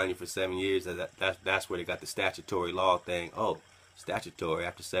can't find you for 7 years, that's where they got the statutory law thing. Oh, statutory,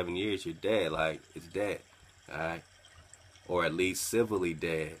 after 7 years, you're dead. Like, it's dead. All right? Or at least civilly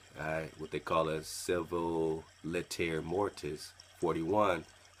dead. All right? What they call a civil liter mortis. 41.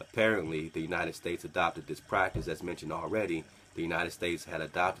 Apparently, the United States adopted this practice, as mentioned already. The United States had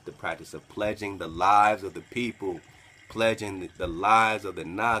adopted the practice of pledging the lives of the people, pledging the lives of the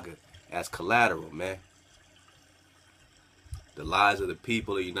Naga as collateral, man. The lives of the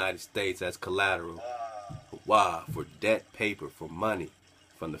people of the United States as collateral. Why? For debt paper, for money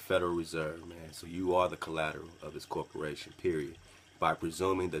from the Federal Reserve, man. So you are the collateral of this corporation, period. By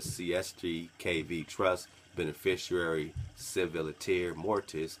presuming the CSTRI KV Trust beneficiary civiliter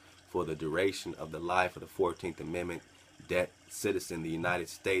mortis for the duration of the life of the 14th Amendment debt citizen, the United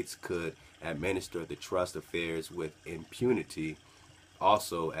States could administer the trust affairs with impunity.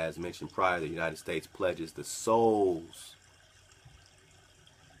 Also, as mentioned prior, the United States pledges the souls.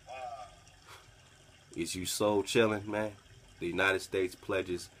 Is you soul chilling, man? The United States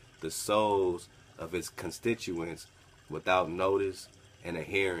pledges the souls of its constituents without notice and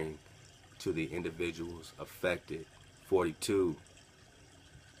adhering to the individuals affected. 42.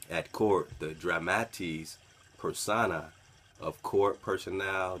 At court, the dramatis persona of court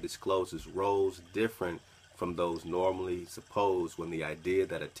personnel discloses roles different from those normally supposed when the idea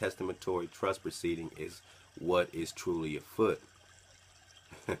that a testamentary trust proceeding is what is truly afoot.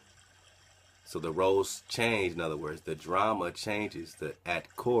 So the roles change. In other words, the drama changes.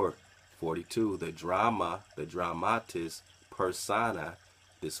 At court, 42, the drama, the dramatis persona,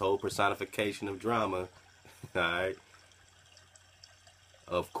 this whole personification of drama, all right,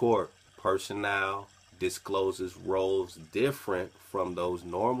 of court personnel discloses roles different from those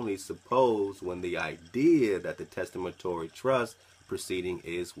normally supposed when the idea that the testamentary trust proceeding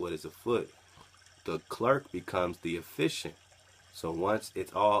is what is afoot. The clerk becomes the officiant. So once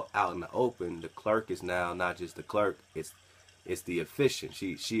it's all out in the open, the clerk is now not just the clerk, it's the officiant.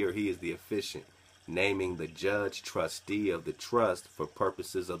 She or he is the officiant, naming the judge trustee of the trust for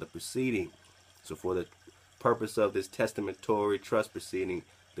purposes of the proceeding. So for the purpose of this testamentary trust proceeding,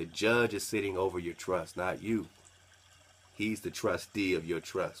 the judge is sitting over your trust, not you. He's the trustee of your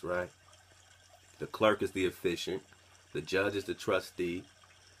trust, right? The clerk is the officiant. The judge is the trustee.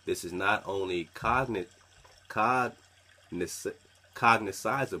 This is not only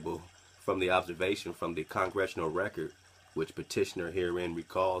cognizable from the observation from the congressional record, which petitioner herein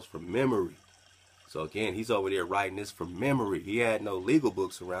recalls from memory. So again, he's over there writing this from memory. He had no legal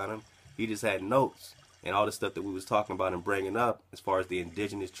books around him. He just had notes and all the stuff that we was talking about and bringing up as far as the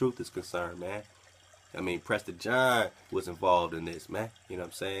indigenous truth is concerned, man. I mean, Preston John was involved in this, man. You know what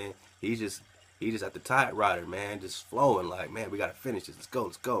I'm saying? He just at the typewriter, man, just flowing like, man, we got to finish this. Let's go,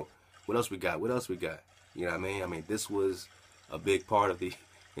 let's go. What else we got? What else we got? You know what I mean? I mean, this was a big part of the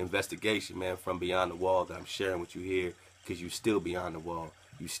investigation, man, from beyond the wall that I'm sharing with you here, because you still beyond the wall.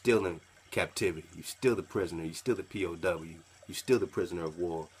 You still in captivity. You still the prisoner. You still the POW. You still the prisoner of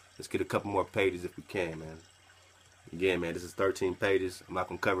war. Let's get a couple more pages if we can, man. Again, man, this is 13 pages. I'm not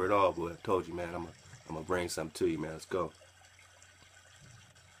going to cover it all, but I told you, man, I'm going to bring something to you, man. Let's go.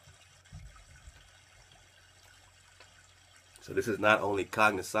 So this is not only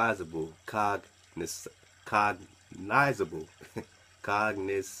cognizable, cognizable,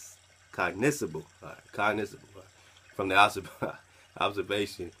 from the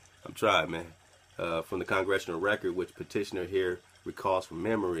observation. I'm trying, man. From the congressional record, which petitioner here recalls from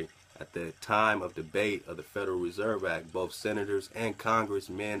memory, at the time of debate of the Federal Reserve Act, both senators and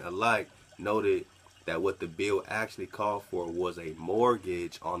congressmen alike noted that what the bill actually called for was a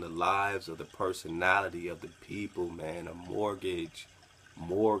mortgage on the lives of the personality of the people, man. A mortgage,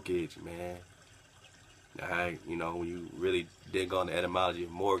 man. All right, you know, when you really dig on the etymology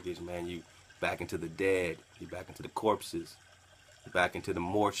of mortgage, man, you back into the dead, you back into the corpses, you back into the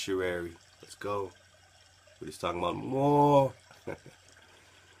mortuary. Let's go. We're just talking about more.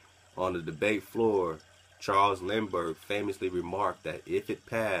 On the debate floor, Charles Lindbergh famously remarked that if it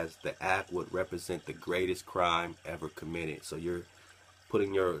passed, the act would represent the greatest crime ever committed. So you're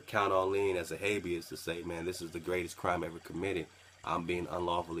putting your account on lien as a habeas to say, man, this is the greatest crime ever committed. I'm being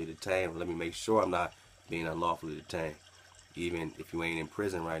unlawfully detained. Let me make sure I'm not being unlawfully detained. Even if you ain't in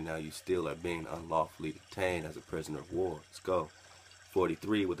prison right now, you still are being unlawfully detained as a prisoner of war. Let's go.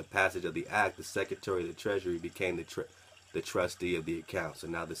 43, with the passage of the act, the Secretary of the Treasury became the trustee of the account. So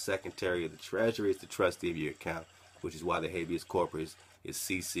now the Secretary of the Treasury is the trustee of your account, which is why the habeas corpus is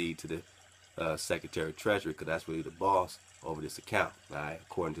CC'd to the Secretary of Treasury, because that's really the boss over this account, right,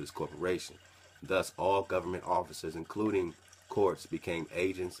 according to this corporation. Thus, all government officers, including courts, became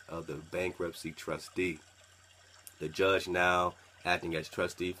agents of the bankruptcy trustee. The judge, now acting as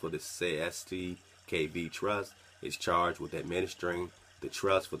trustee for the CSTKV Trust, is charged with administering the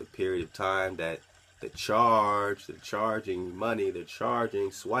trust for the period of time that the charging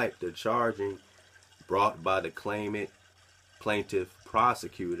brought by the claimant plaintiff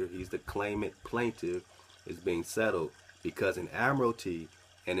prosecutor, he's the claimant plaintiff, is being settled. Because in admiralty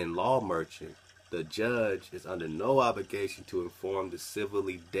and in law merchant, the judge is under no obligation to inform the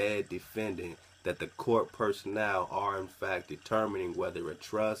civilly dead defendant that the court personnel are in fact determining whether a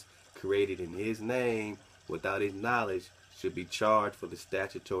trust created in his name without his knowledge should be charged for the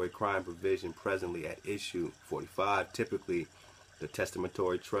statutory crime provision presently at issue. 45. Typically, the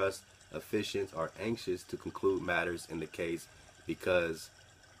testamentary trust officiants are anxious to conclude matters in the case because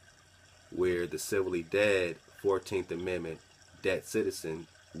where the civilly dead 14th Amendment dead citizen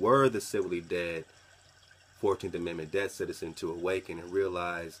were the civilly dead 14th Amendment dead citizen to awaken and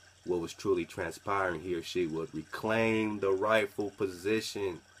realize what was truly transpiring, he or she would reclaim the rightful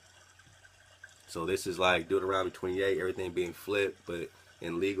position. So this is like Deuteronomy 28, everything being flipped, but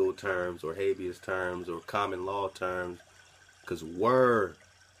in legal terms or habeas terms or common law terms, because were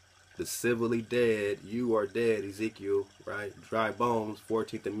the civilly dead, you are dead, Ezekiel, right? Dry bones,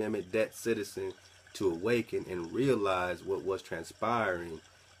 14th Amendment dead citizen to awaken and realize what was transpiring,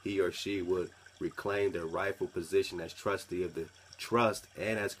 he or she would reclaim their rightful position as trustee of the trust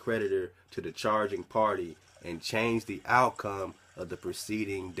and as creditor to the charging party and change the outcome of the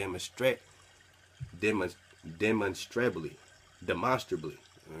proceeding demonstrably. You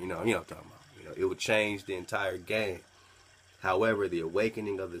know what I'm talking about. It would change the entire game. However, the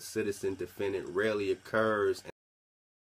awakening of the citizen defendant rarely occurs